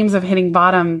this themes of hitting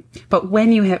bottom, but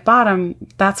when you hit bottom,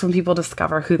 that's when people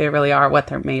discover who they really are, what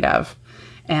they're made of.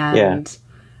 And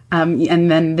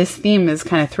then this theme is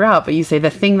kind of throughout, but you say the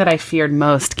thing that I feared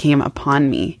most came upon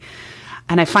me.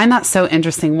 And I find that so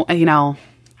interesting. You know,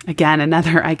 again,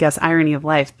 another, I guess, irony of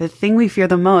life. The thing we fear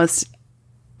the most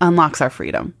unlocks our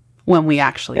freedom when we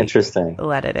actually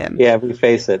let it in. Yeah, we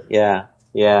face it. Yeah.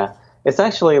 Yeah. It's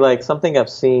actually like something I've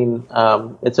seen.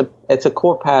 It's a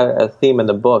core theme in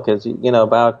the book is, you know,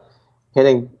 about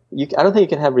hitting. I don't think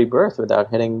you can have rebirth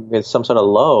without hitting with some sort of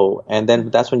low, and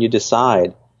then that's when you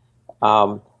decide.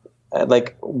 You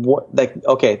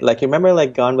remember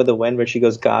like Gone with the Wind, where she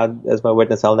goes, "God as my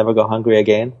witness, I'll never go hungry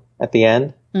again." At the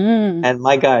end, and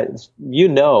my God, you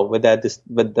know, with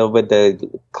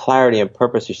the clarity and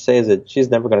purpose she says it, she's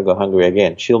never going to go hungry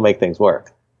again. She'll make things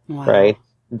work, right?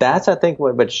 That's, I think,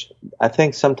 I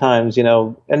think sometimes, you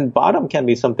know, and bottom can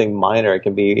be something minor. It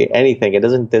can be anything.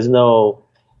 There's no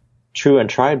true and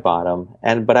tried bottom.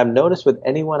 But I've noticed with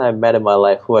anyone I've met in my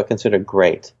life who I consider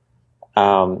great,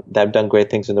 that have done great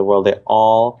things in the world, they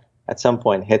all at some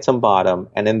point hit some bottom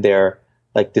and in there,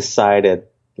 like, decided,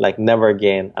 like, never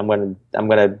again. I'm going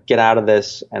to get out of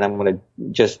this, and I'm going to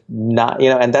just not, you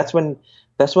know, and that's when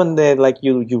they, like,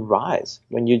 you rise,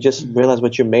 when you just realize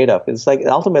what you're made of. It's like,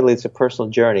 ultimately it's a personal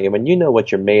journey. And when you know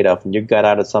what you're made of and you got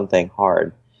out of something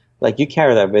hard, like, you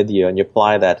carry that with you and you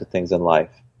apply that to things in life.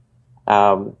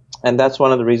 And that's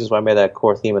one of the reasons why I made that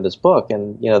core theme of this book,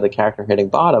 and, you know, the character hitting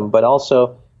bottom, but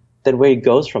also then where he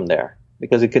goes from there,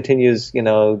 because it continues, you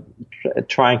know,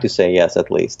 trying to say yes,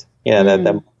 at least, you know,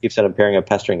 that keeps on appearing and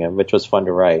pestering him, which was fun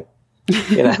to write,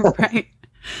 you know? Right.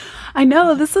 I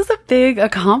know this is a big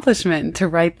accomplishment to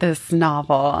write this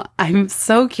novel. I'm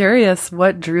so curious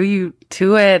what drew you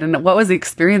to it and what was the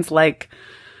experience like.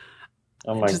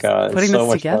 Oh my God. Putting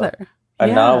this together. A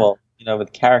novel, you know,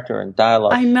 with character and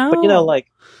dialogue. I know. But, you know, like,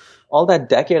 all that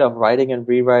decade of writing and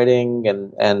rewriting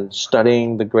and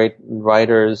studying the great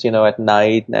writers, you know, at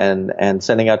night and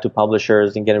sending out to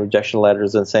publishers and getting rejection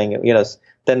letters and saying, you know,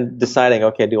 then deciding,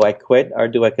 okay, do I quit or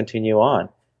do I continue on?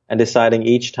 And deciding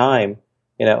each time,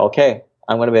 you know, okay,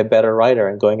 I'm going to be a better writer,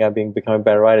 and going out becoming a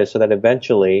better writer, so that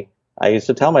eventually, I used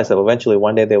to tell myself, eventually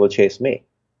one day they will chase me.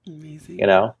 Amazing. You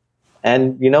know,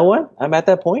 and you know what? I'm at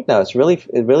that point now. It's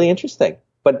really interesting,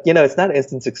 but, you know, it's not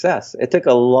instant success. It took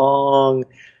a long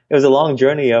it was a long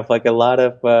journey of like a lot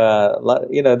of,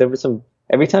 there was some,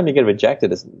 every time you get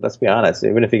rejected, let's be honest,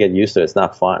 even if you get used to it, it's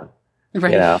not fun,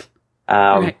 Right. you know?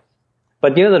 Right.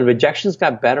 But, the rejections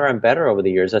got better and better over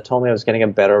the years. That told me I was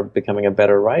becoming a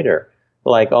better writer,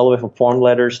 like all the way from form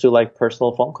letters to like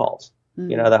personal phone calls.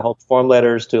 That whole form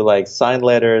letters to like signed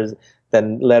letters,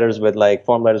 then letters with like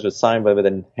form letters with signed with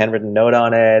a handwritten note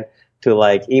on it, to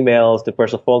like emails, to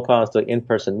personal phone calls, to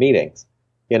in-person meetings.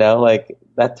 Like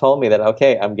that told me that,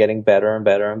 okay, I'm getting better and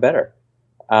better and better.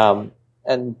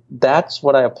 And that's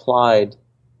what I applied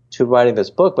to writing this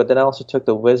book. But then I also took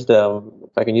the wisdom,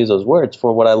 if I can use those words,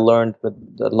 for what I learned with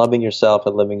loving yourself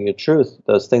and living your truth,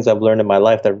 those things I've learned in my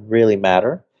life that really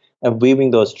matter, and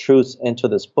weaving those truths into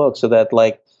this book so that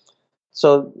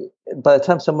so by the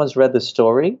time someone's read the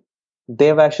story,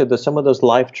 some of those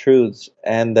life truths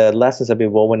and the lessons have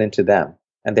been woven into them,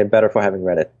 and they're better for having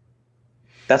read it.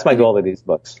 That's my goal with these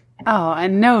books. Oh,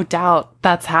 and no doubt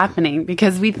that's happening,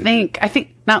 because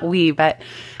not we, but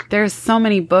there's so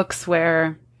many books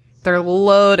where they're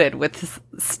loaded with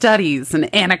studies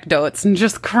and anecdotes and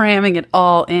just cramming it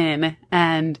all in.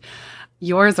 And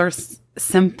yours are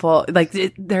simple, like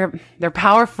they're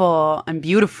powerful and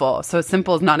beautiful. So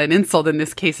simple is not an insult in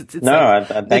this case. It's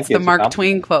the Mark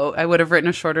Twain quote. I would have written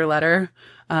a shorter letter,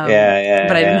 but I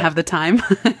didn't have the time.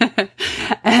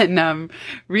 And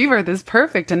Rebirth is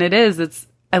perfect, and it is.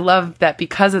 I love that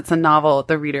because it's a novel,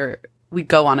 we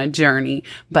go on a journey,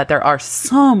 but there are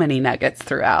so many nuggets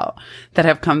throughout that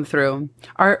have come through.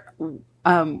 Are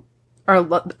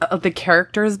the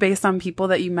characters based on people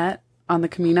that you met on the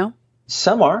Camino?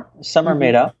 Some are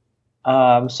made up.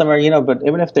 Some are, but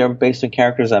even if they're based on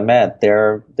characters I met,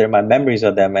 they're my memories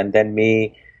of them, and then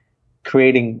me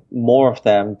creating more of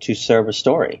them to serve a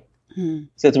story.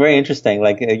 So it's very interesting.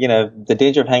 Like, the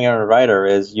danger of hanging out with a writer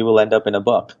is you will end up in a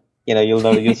book.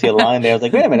 You'll see a line there. I was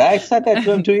like, wait a minute, I said that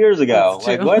to him 2 years ago.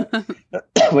 Like, what?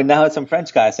 But now it's some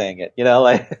French guy saying it,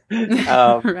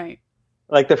 right.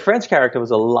 Like the French character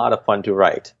was a lot of fun to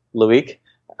write, Loic.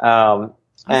 How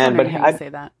you say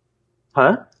that.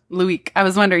 Huh? Loic. I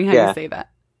was wondering how you say that.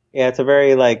 Yeah, it's a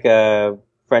very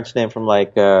French name from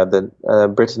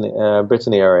the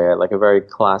Brittany area, like a very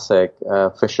classic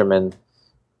fisherman.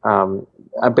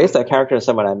 I based that character on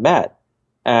someone I met.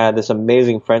 This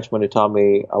amazing Frenchman who taught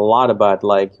me a lot about,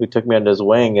 who took me under his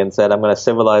wing and said, I'm going to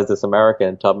civilize this American,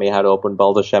 and taught me how to open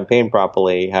bottles of champagne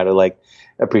properly, how to,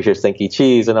 appreciate stinky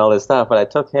cheese and all this stuff. But I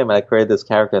took him and I created this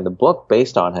character in the book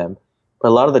based on him. But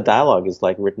a lot of the dialogue is,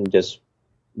 written just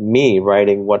me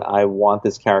writing what I want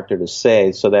this character to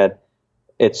say so that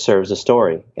it serves a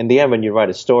story. In the end, when you write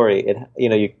a story,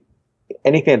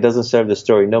 anything that doesn't serve the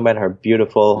story, no matter how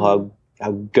beautiful,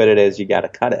 how good it is, you got to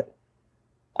cut it.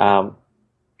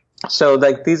 So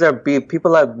these are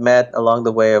people I've met along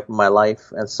the way of my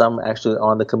life, and some actually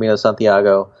on the Camino de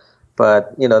Santiago.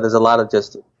 But there's a lot of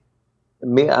just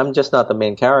me. I'm just not the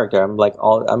main character.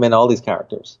 I'm in all these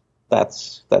characters.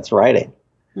 That's writing.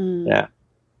 Yeah,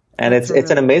 and it's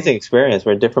an amazing experience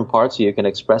where different parts of you can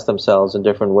express themselves in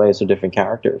different ways to different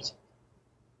characters.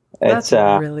 That's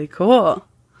really cool.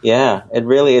 Yeah,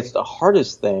 it's the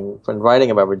hardest thing from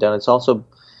writing I've ever done. It's also.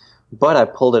 But I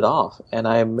pulled it off, and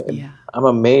I'm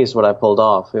amazed what I pulled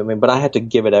off. I mean, but I had to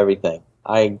give it everything.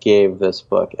 I gave this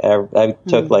book. I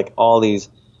took all these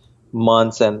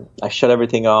months, and I shut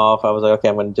everything off. I was like, okay,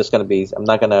 I'm not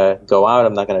going to go out.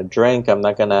 I'm not going to drink. I'm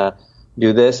not going to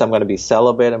do this. I'm going to be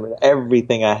celibate.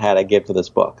 Everything I had, I gave to this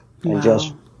book. Wow. And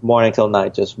just morning till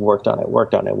night, just worked on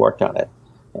it.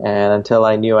 And until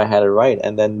I knew I had it right.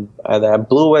 And then I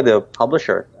blew away the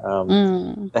publisher.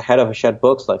 The head of Hachette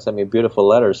Books sent me a beautiful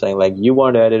letter saying, you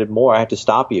want to edit it more, I have to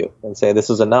stop you and say, this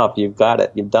is enough. You've got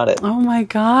it. You've done it. Oh my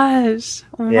gosh.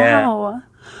 Wow.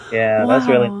 Yeah, that's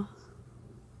really...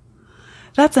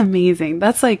 That's amazing.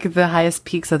 That's the highest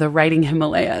peaks of the writing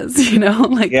Himalayas,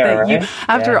 right?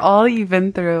 After all you've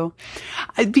been through.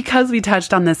 Because we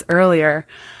touched on this earlier,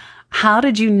 how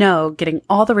did you know, getting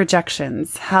all the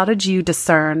rejections, how did you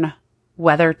discern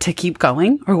whether to keep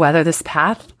going or whether this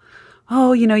path,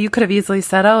 you could have easily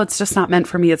said, it's just not meant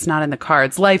for me. It's not in the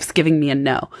cards. Life's giving me a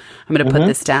no. I'm going to put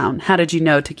this down. How did you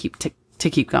know to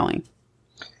keep going?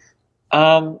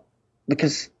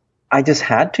 Because I just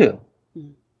had to.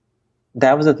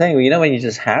 That was the thing. When you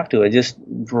just have to,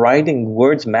 writing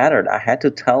words mattered. I had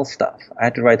to tell stuff. I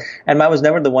had to write. And I was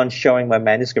never the one showing my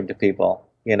manuscript to people.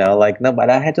 No, but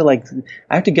I had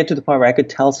to get to the point where I could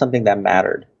tell something that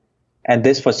mattered. And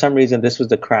for some reason, this was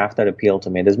the craft that appealed to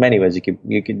me. There's many ways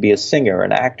you could be a singer,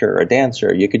 an actor, a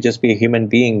dancer. You could just be a human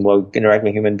being while interacting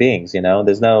with human beings.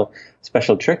 There's no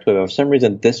special trick to it. For some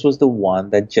reason, this was the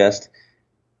one that just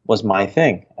was my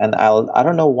thing. And I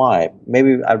don't know why.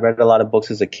 Maybe I read a lot of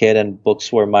books as a kid and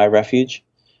books were my refuge.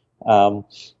 And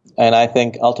I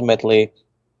think ultimately,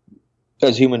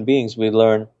 as human beings,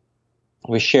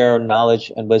 we share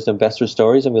knowledge and wisdom best through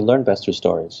stories, and we learn best through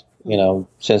stories.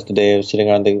 Since the day of sitting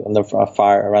around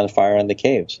the fire in the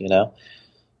caves.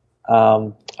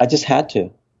 I just had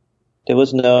to. There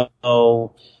was no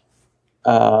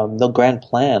grand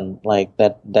plan like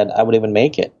that I would even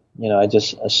make it. I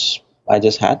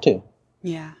just had to.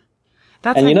 Yeah.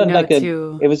 That's and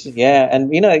too. It was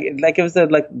and it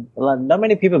was not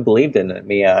many people believed in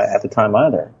me at the time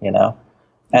either,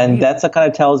 and that's what kind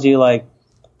of tells you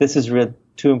this is really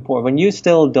too important. When you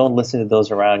still don't listen to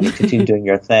those around you, continue doing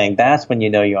your thing, that's when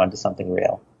you're onto something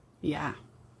real. Yeah.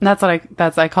 That's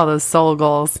what I call those soul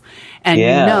goals. And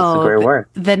that's a great word.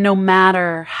 That no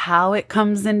matter how it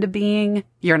comes into being,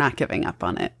 you're not giving up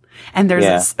on it. And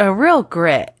there's a real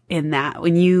grit in that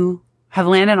when you have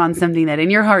landed on something that in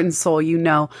your heart and soul,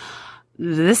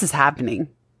 this is happening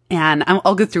and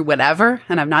I'll go through whatever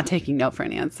and I'm not taking no for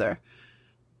an answer.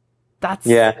 That's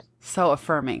so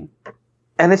affirming.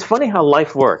 And it's funny how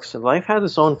life works. Life has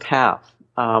its own path.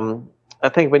 I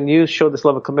think when you show this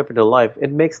level of commitment to life,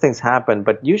 it makes things happen,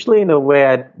 but usually in a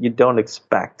way you don't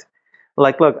expect.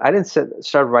 Look, I didn't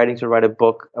start writing to write a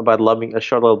book about loving, a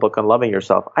short little book on loving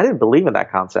yourself. I didn't believe in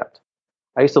that concept.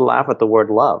 I used to laugh at the word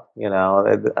love. Now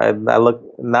I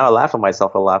laugh at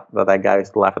myself a lot, but that guy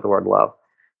used to laugh at the word love.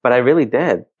 But I really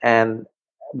did.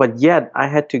 But yet I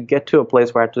had to get to a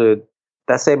place where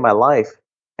that saved my life.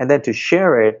 And then to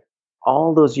share it,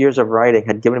 all those years of writing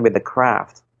had given me the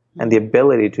craft and the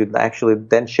ability to actually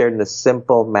then share it in a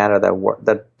simple manner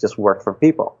that just worked for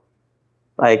people.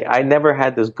 I never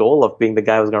had this goal of being the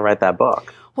guy who was going to write that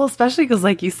book. Well, especially because,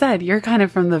 like you said, you're kind of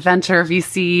from the venture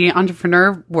VC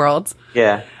entrepreneur world.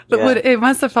 Yeah. But it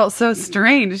must have felt so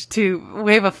strange to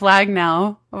wave a flag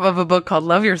now of a book called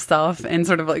Love Yourself and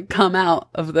sort of come out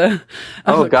of the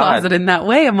closet in that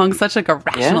way among such a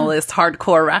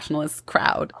hardcore rationalist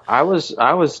crowd. I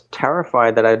was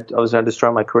terrified that I was going to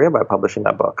destroy my career by publishing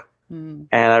that book. And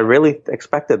I really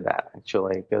expected that,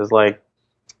 actually, because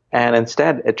and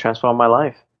instead it transformed my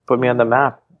life, put me on the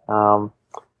map.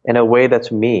 In a way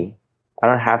that's me. I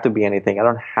don't have to be anything. I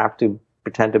don't have to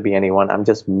pretend to be anyone. I'm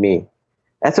just me.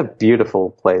 That's a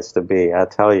beautiful place to be, I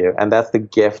tell you. And that's the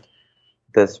gift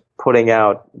that's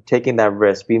taking that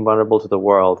risk, being vulnerable to the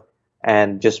world,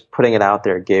 and just putting it out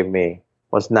there gave me.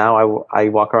 Was now I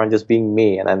walk around just being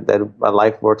me, and then my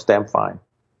life works damn fine.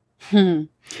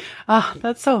 Oh,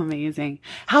 that's so amazing.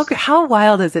 How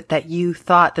wild is it that you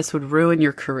thought this would ruin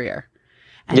your career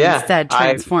and instead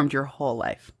transformed your whole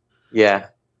life? Yeah.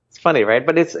 It's funny, right?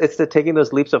 But it's taking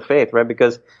those leaps of faith, right?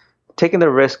 Because taking the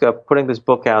risk of putting this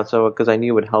book out, because I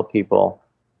knew it would help people,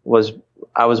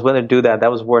 I was willing to do that.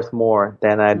 That was worth more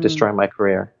than I'd destroy my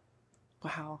career.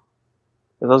 Wow.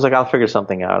 I was I'll figure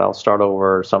something out. I'll start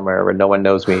over somewhere where no one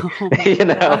knows me,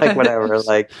 whatever.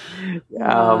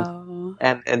 Wow.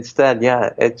 And instead,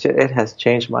 it has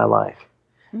changed my life.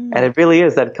 And it really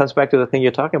is. That comes back to the thing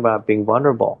you're talking about, being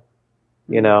vulnerable.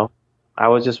 I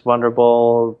was just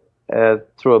vulnerable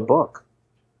through a book.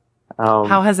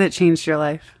 How has it changed your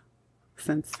life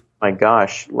since? My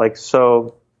gosh.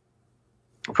 So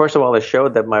first of all, it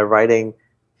showed that my writing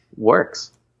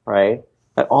works, right?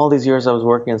 That all these years I was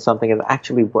working on something that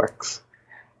actually works.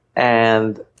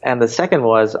 And the second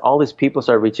was all these people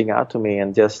started reaching out to me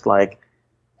and just I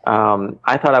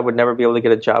thought I would never be able to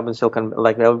get a job in Silicon,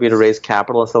 never be able to raise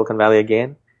capital in Silicon Valley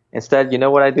again. Instead, you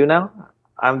know what I do now?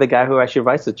 I'm the guy who actually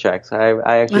writes the checks. I'm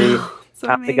the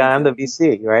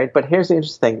VC, right? But here's the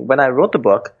interesting thing. When I wrote the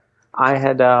book,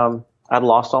 I'd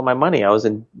lost all my money. I was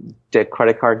in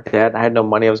credit card debt. I had no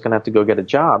money. I was going to have to go get a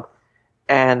job.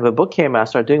 And when the book came out,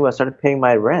 I started paying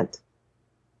my rent.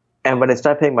 And when I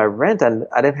started paying my rent, and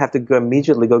I didn't have to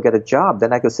immediately go get a job,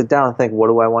 then I could sit down and think, what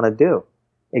do I want to do?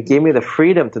 It gave me the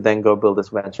freedom to then go build this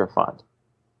venture fund.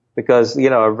 Because,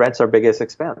 rent's our biggest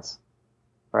expense.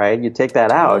 Right? You take that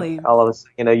Totally. out, all of a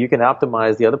sudden, you can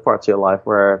optimize the other parts of your life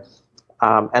where,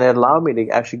 and it allowed me to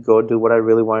actually go do what I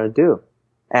really want to do.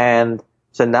 And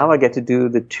so now I get to do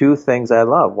the two things I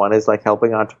love. One is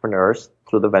helping entrepreneurs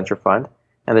through the venture fund.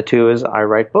 And the two is I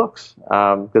write books,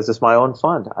 because it's my own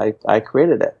fund. I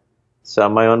created it. So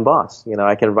I'm my own boss.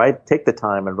 I can take the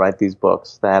time and write these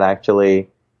books that actually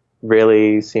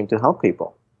really seem to help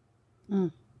people.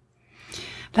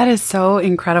 That is so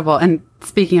incredible. And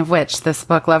speaking of which, this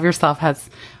book, Love Yourself, has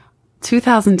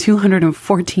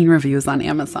 2,214 reviews on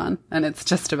Amazon, and it's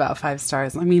just about 5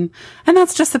 stars. I mean, and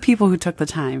that's just the people who took the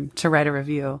time to write a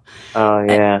review. Oh,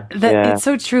 yeah. It's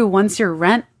so true. Once your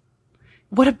rent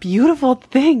what a beautiful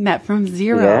thing that from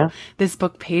zero, this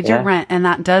book paid your rent. And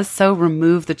that does so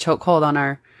remove the chokehold on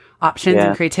our options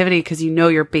and creativity, because you know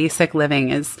your basic living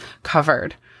is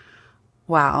covered.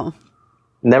 Wow.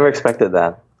 Never expected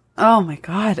that. Oh my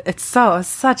God. It's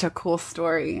such a cool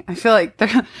story. I feel like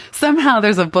somehow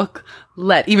there's a book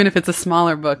even if it's a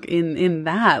smaller book in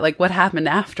that, like what happened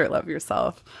after Love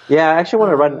Yourself. Yeah. I actually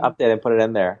want to write an update and put it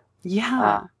in there.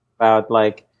 Yeah. About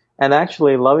like, and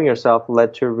actually Loving Yourself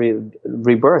led to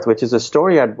Rebirth, which is a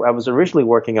story I was originally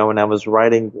working on when I was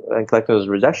writing and collecting those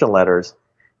rejection letters.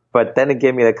 But then it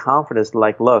gave me the confidence,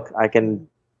 like, look,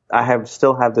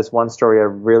 still have this one story I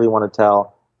really want to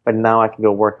tell, but now I can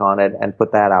go work on it and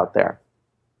put that out there.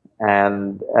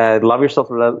 And Love Yourself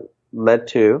led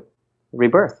to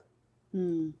Rebirth,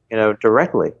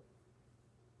 directly.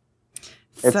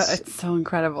 It's so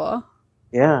incredible.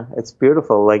 Yeah, it's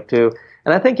beautiful.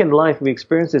 And I think in life we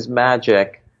experience this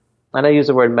magic. And I use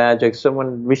the word magic.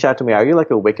 Someone reached out to me, are you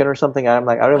like a Wiccan or something? I'm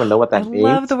like, I don't even know what that means.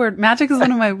 I love the word. Magic is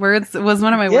one of my words. It was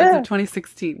one of my words of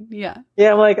 2016. Yeah.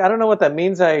 Yeah, I'm like, I don't know what that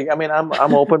means. I mean,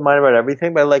 I'm open-minded about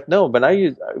everything, but like, no, but I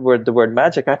use the word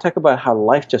magic. I talk about how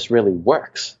life just really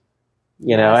works,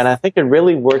 you know, and I think it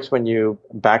really works when you,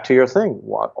 back to your thing,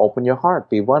 open your heart,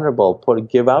 be vulnerable,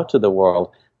 give out to the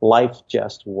world. Life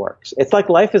just works. It's like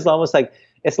life is almost like,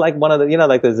 it's like one of the,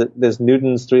 like there's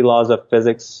Newton's 3 laws of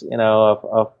physics,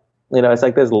 it's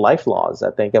like there's life laws,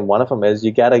 I think, and one of them is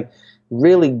you got to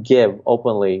really give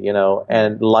openly,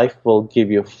 and life will give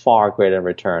you far greater in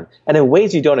return, and in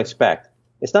ways you don't expect.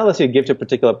 It's not unless you give to a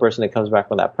particular person, it comes back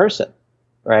from that person,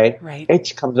 right? Right.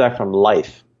 It comes back from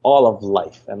life, all of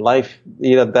life, and life.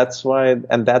 That's why,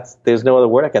 and there's no other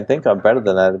word I can think of better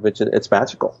than that, which it's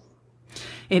magical.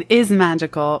 It is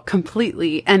magical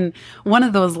completely. And one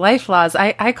of those life laws,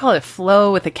 I call it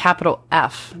flow with a capital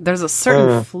F. There's a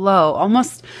certain flow,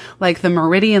 almost like the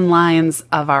meridian lines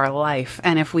of our life.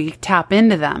 And if we tap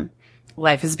into them,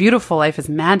 life is beautiful. Life is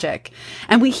magic.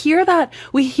 And we hear that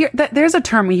there's a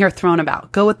term we hear thrown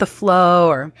about, go with the flow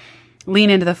or lean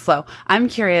into the flow. I'm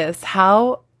curious,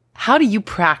 how do you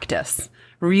practice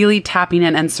really tapping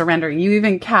in and surrendering? You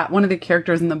even, Kat, one of the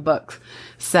characters in the book,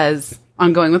 says,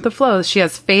 on going with the flow, she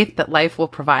has faith that life will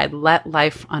provide. Let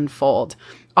life unfold.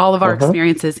 All of our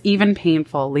experiences, even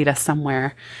painful, lead us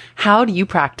somewhere. How do you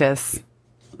practice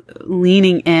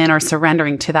leaning in or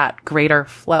surrendering to that greater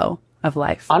flow of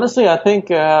life? Honestly, I think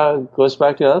goes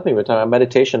back to the other thing we're talking about.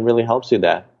 Meditation really helps you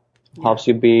helps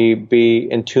you be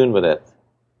in tune with it.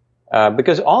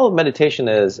 Because all of meditation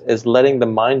is letting the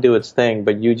mind do its thing,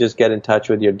 but you just get in touch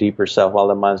with your deeper self while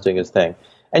the mind's doing its thing.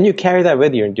 And you carry that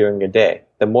with you during your day.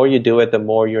 The more you do it, the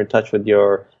more you're in touch with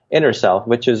your inner self,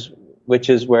 which is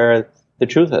where the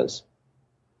truth is.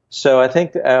 So I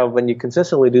think when you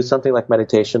consistently do something like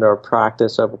meditation or a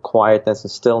practice of quietness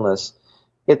and stillness,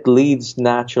 it leads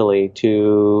naturally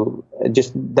to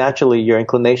your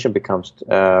inclination becomes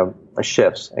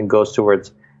shifts and goes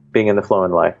towards being in the flow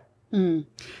in life. Mm.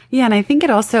 Yeah, and I think it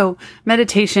also,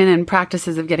 meditation and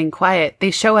practices of getting quiet,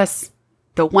 they show us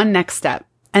the one next step.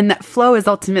 And that flow is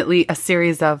ultimately a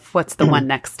series of what's the one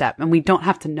next step. And we don't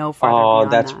have to know farther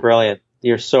beyond that. Oh, that's brilliant.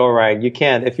 You're so right. You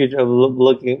can't, if you're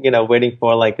looking, waiting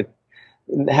for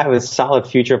have a solid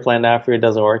future plan after, it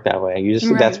doesn't work that way. You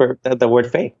just, that's where the word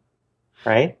faith,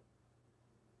 right?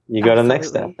 You go to the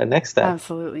next step.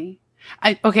 Absolutely.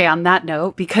 Okay. On that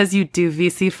note, because you do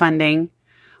VC funding,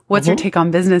 what's your take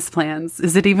on business plans?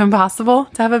 Is it even possible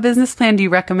to have a business plan? Do you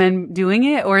recommend doing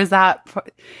it? Or is that,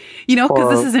 because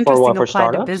this is interesting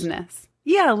applied to business.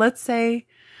 Yeah, let's say.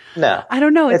 No. I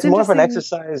don't know. It's more of an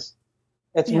exercise.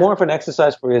 It's more of an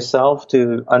exercise for yourself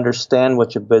to understand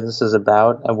what your business is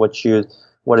about and what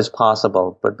is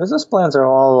possible. But business plans are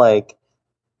all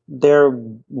they're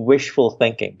wishful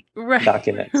thinking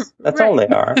documents. That's all they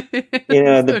are.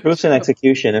 The proofs and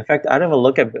execution. In fact,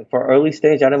 for early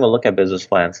stage, I don't even look at business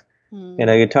plans.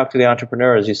 You talk to the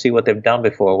entrepreneurs, you see what they've done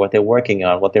before, what they're working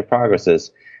on, what their progress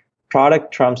is.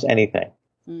 Product trumps anything.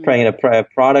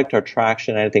 Product or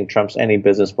traction, anything trumps any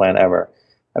business plan ever.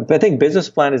 But I think business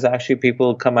plan is actually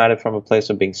people come at it from a place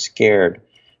of being scared,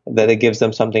 that it gives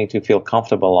them something to feel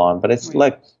comfortable on. But it's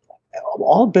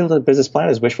all business plan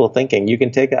is wishful thinking. You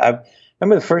can take it. I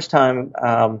remember the first time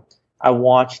I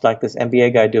watched this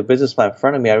MBA guy do a business plan in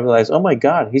front of me. I realized, oh my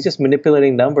God, he's just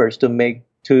manipulating numbers to make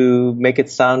it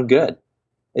sound good.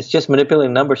 It's just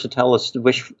manipulating numbers to tell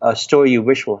a story you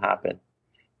wish will happen.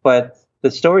 But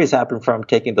the stories happen from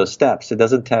taking those steps. It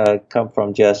doesn't come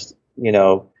from just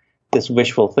this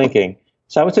wishful thinking.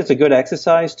 So I would say it's a good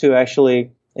exercise to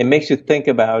actually. It makes you think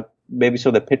about maybe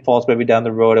some of the pitfalls maybe down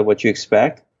the road of what you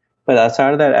expect. But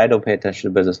outside of that, I don't pay attention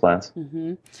to business plans.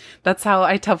 Mm-hmm. That's how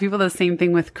I tell people the same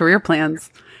thing with career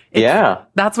plans. Yeah.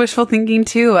 That's wishful thinking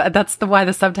too. That's why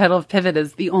the subtitle of Pivot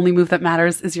is the only move that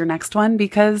matters is your next one,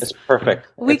 because it's perfect.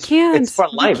 It's for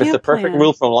life. It's the perfect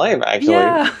rule for life, actually.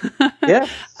 Yeah. Yeah.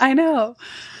 I know.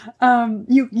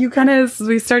 You kind of, as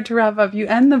we start to wrap up, you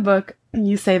end the book,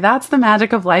 you say, that's the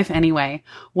magic of life anyway.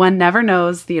 One never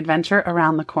knows the adventure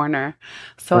around the corner.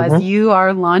 So as you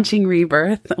are launching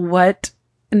Rebirth, what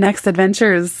next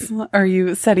adventures are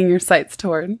you setting your sights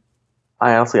toward?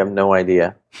 I honestly have no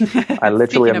idea. I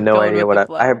literally have no idea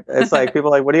what I have. It's like people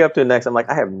are like, what are you up to next? I'm like,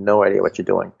 I have no idea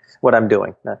what I'm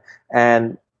doing.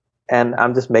 And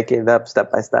I'm just making it up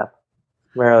step by step.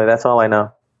 Really, that's all I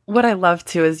know. What I love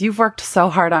too is you've worked so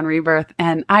hard on Rebirth,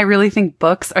 and I really think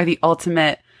books are the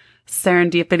ultimate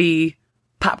serendipity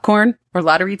popcorn or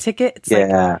lottery ticket. It's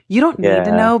like, you don't need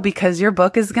to know, because your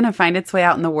book is going to find its way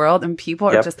out in the world, and people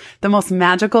are just the most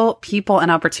magical people,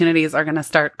 and opportunities are going to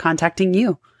start contacting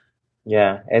you.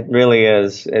 Yeah, it really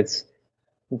is.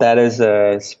 That is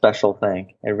a special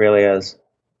thing. It really is.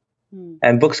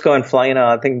 And books go and fly.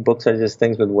 I think books are just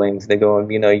things with wings. They go and,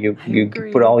 you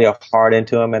put all your heart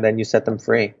into them, and then you set them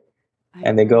free,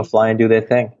 and they go fly and do their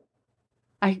thing.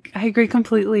 I agree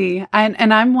completely.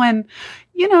 And I'm one,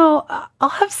 I'll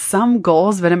have some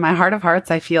goals, but in my heart of hearts,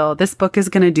 I feel this book is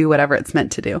going to do whatever it's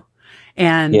meant to do.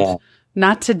 And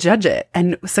not to judge it.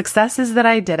 And success is that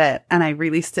I did it and I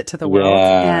released it to the world.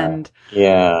 And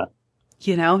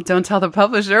don't tell the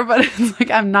publisher, but it's like,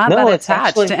 I'm not that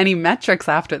attached to any metrics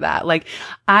after that. Like,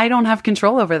 I don't have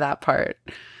control over that part.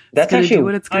 That's actually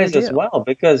what it's going to do as well,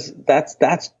 because that's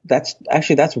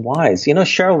wise.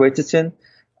 Cheryl Richardson,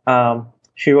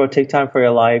 she wrote Take Time for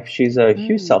Your Life. She's a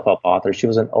huge self-help author. She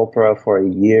was on Oprah for a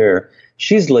year.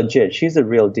 She's legit. She's the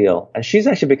real deal. And she's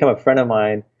actually become a friend of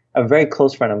mine, a very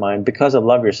close friend of mine, because of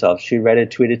Love Yourself. She read it,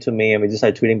 tweeted to me, and we just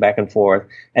started tweeting back and forth.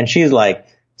 And she's like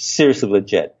seriously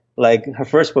legit. Like, her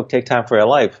first book, Take Time for Your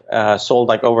Life, sold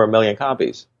like over 1 million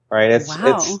copies. Right? It's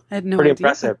pretty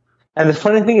impressive. And the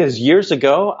funny thing is, years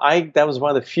ago, that was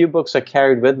one of the few books I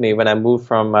carried with me when I moved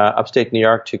from upstate New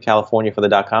York to California for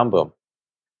the .com boom.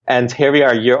 And here we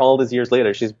are, all these years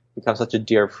later, she's become such a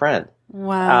dear friend.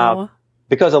 Wow!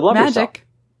 Because of Love Yourself.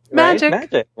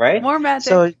 Magic, right? More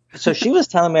magic. So she was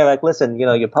telling me, like, listen,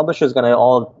 your publisher is going to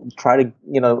all try to,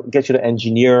 get you to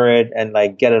engineer it and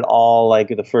like get it all like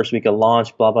the first week of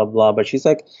launch, blah blah blah. But she's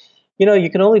like, you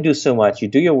can only do so much. You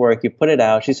do your work, you put it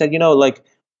out. She said,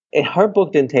 her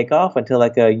book didn't take off until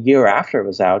like a year after it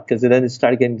was out, because then it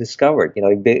started getting discovered.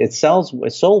 It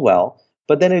sold well.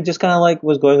 But then it just kind of like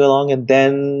was going along, and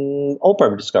then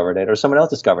Oprah discovered it or someone else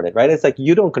discovered it, right? It's like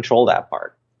you don't control that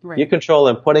part. Right. You control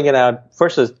and putting it out.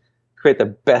 First is create the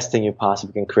best thing you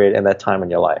possibly can create in that time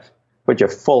in your life. Put your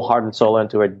full heart and soul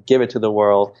into it. Give it to the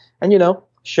world, and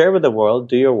share with the world.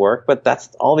 Do your work, but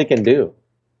that's all we can do.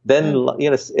 Then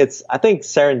I think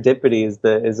serendipity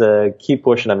is a key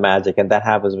portion of magic, and that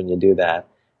happens when you do that.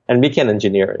 And we can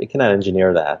engineer it. You cannot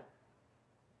engineer that.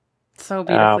 So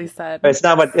beautifully said. It's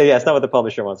not what the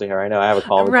publisher wants to hear. I know. I have a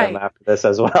call with them after this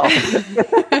as well.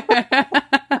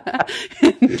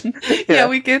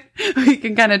 We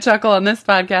can kind of chuckle on this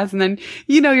podcast, and then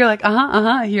you're like,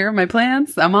 here are my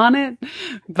plans. I'm on it.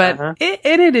 But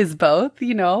it is both.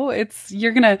 It's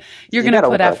you're gonna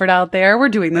put effort out there. We're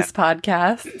doing this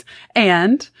podcast,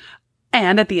 and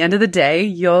at the end of the day,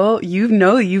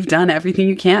 you've done everything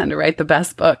you can to write the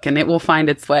best book, and it will find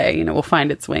its way. It will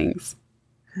find its wings.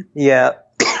 Yeah.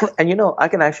 And I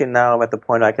can actually now, I'm at the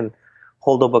point I can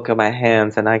hold a book in my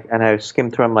hands and I skim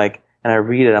through them, like, and I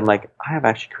read it. I'm like, I have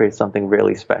actually created something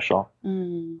really special.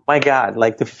 My God,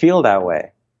 like, to feel that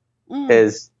way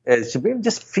is to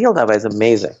just feel that way is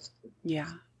amazing. Yeah.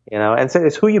 And so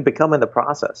it's who you become in the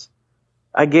process.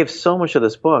 I gave so much of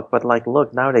this book, but like,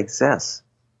 look, now it exists.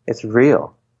 It's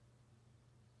real.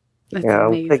 That's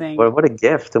amazing. Like, what a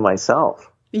gift to myself.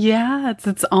 Yeah, it's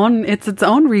its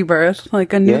own rebirth.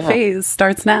 Like, a new phase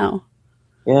starts now.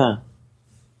 Yeah.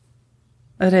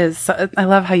 It is. So, I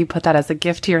love how you put that as a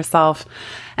gift to yourself.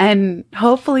 And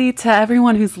hopefully to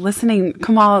everyone who's listening,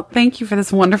 Kamal, thank you for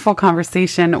this wonderful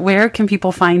conversation. Where can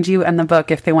people find you and the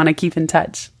book if they want to keep in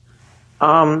touch?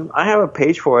 I have a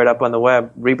page for it up on the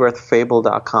web,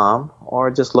 rebirthfable.com,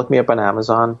 or just look me up on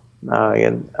Amazon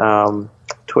and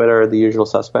Twitter, the usual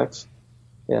suspects.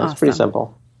 Yeah, awesome. It's pretty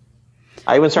simple.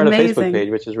 I even started a Facebook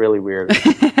page, which is really weird,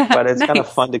 but it's kind of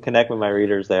fun to connect with my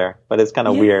readers there. But it's kind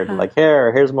of weird. Like,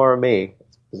 here's more of me.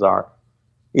 It's bizarre.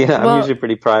 I'm usually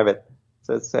pretty private.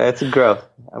 So it's a growth.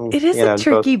 It is a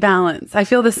tricky balance. I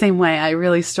feel the same way. I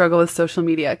really struggle with social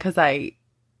media because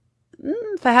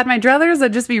if I had my druthers,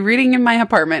 I'd just be reading in my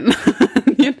apartment,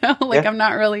 I'm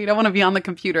not really, I don't want to be on the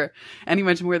computer any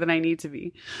much more than I need to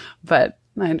be. But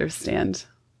I understand.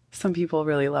 Some people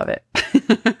really love it.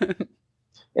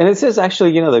 And this is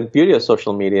actually, the beauty of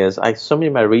social media is so many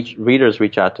of my readers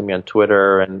reach out to me on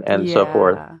Twitter and so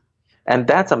forth. And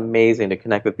that's amazing to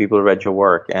connect with people who read your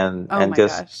work and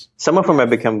gosh. Some of them have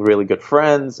become really good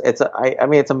friends. It's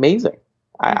amazing.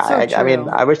 I mean,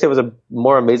 I wish there was a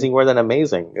more amazing word than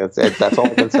amazing. That's all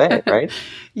I can say, right?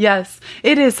 Yes,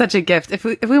 it is such a gift. If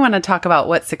we want to talk about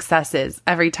what success is,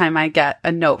 every time I get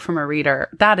a note from a reader,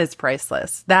 that is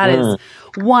priceless. That is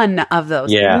one of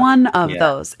those. Yeah. One of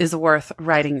those is worth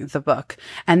writing the book.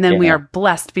 And then we are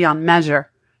blessed beyond measure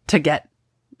to get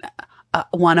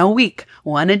one a week,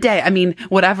 one a day. I mean,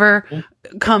 whatever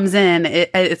comes in,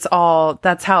 it's all,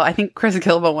 that's how, I think Chris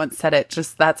Gilbo once said it,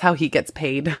 just that's how he gets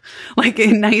paid. Like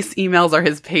nice emails are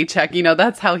his paycheck.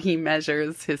 That's how he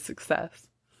measures his success.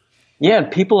 Yeah. And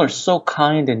people are so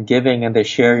kind and giving and they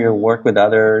share your work with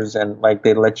others and like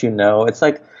they let you know. It's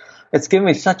like, it's given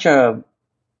me such a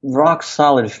rock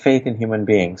solid faith in human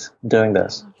beings doing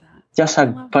this. Just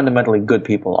how fundamentally good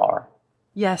people are.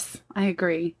 Yes, I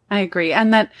agree.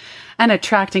 And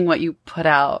attracting what you put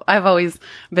out. I've always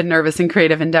been nervous in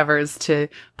creative endeavors to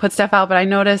put stuff out, but I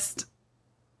noticed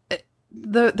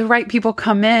the right people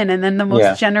come in and then the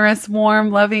most generous,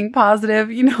 warm, loving, positive,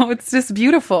 it's just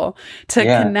beautiful to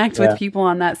connect with people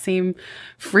on that same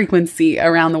frequency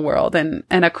around the world and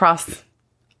across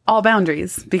all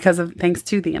boundaries thanks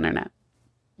to the internet.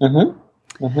 Mm-hmm.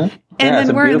 Mm-hmm. And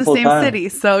then we're in the same city.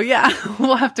 So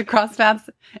we'll have to cross paths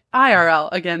IRL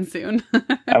again soon.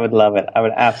 I would love it. I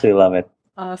would absolutely love it.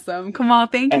 Awesome. Kamal,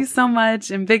 thank you so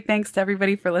much. And big thanks to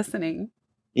everybody for listening.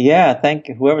 Yeah. Thank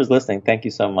you. Whoever's listening. Thank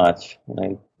you so much.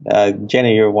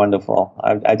 Jenny, you're wonderful.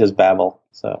 I just babble.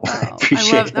 So I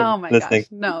appreciate listening.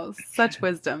 Gosh. No, such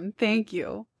wisdom. Thank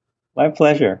you. My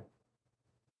pleasure.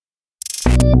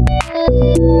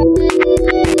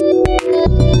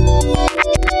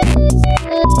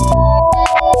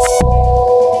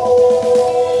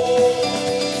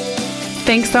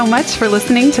 Thanks so much for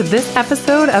listening to this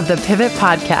episode of the Pivot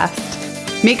Podcast.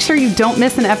 Make sure you don't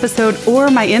miss an episode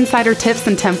or my insider tips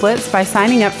and templates by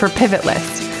signing up for Pivot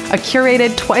List, a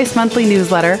curated twice-monthly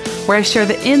newsletter where I share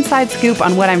the inside scoop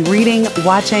on what I'm reading,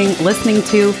 watching, listening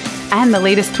to, and the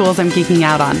latest tools I'm geeking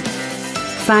out on.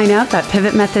 Sign up at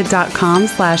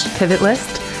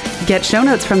pivotmethod.com/pivotlist. Get show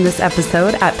notes from this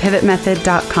episode at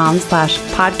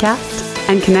pivotmethod.com/podcast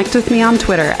and connect with me on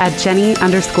Twitter at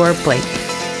Jenny_Blake.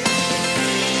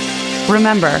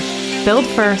 Remember, build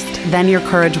first, then your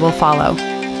courage will follow.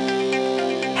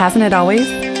 Hasn't it always?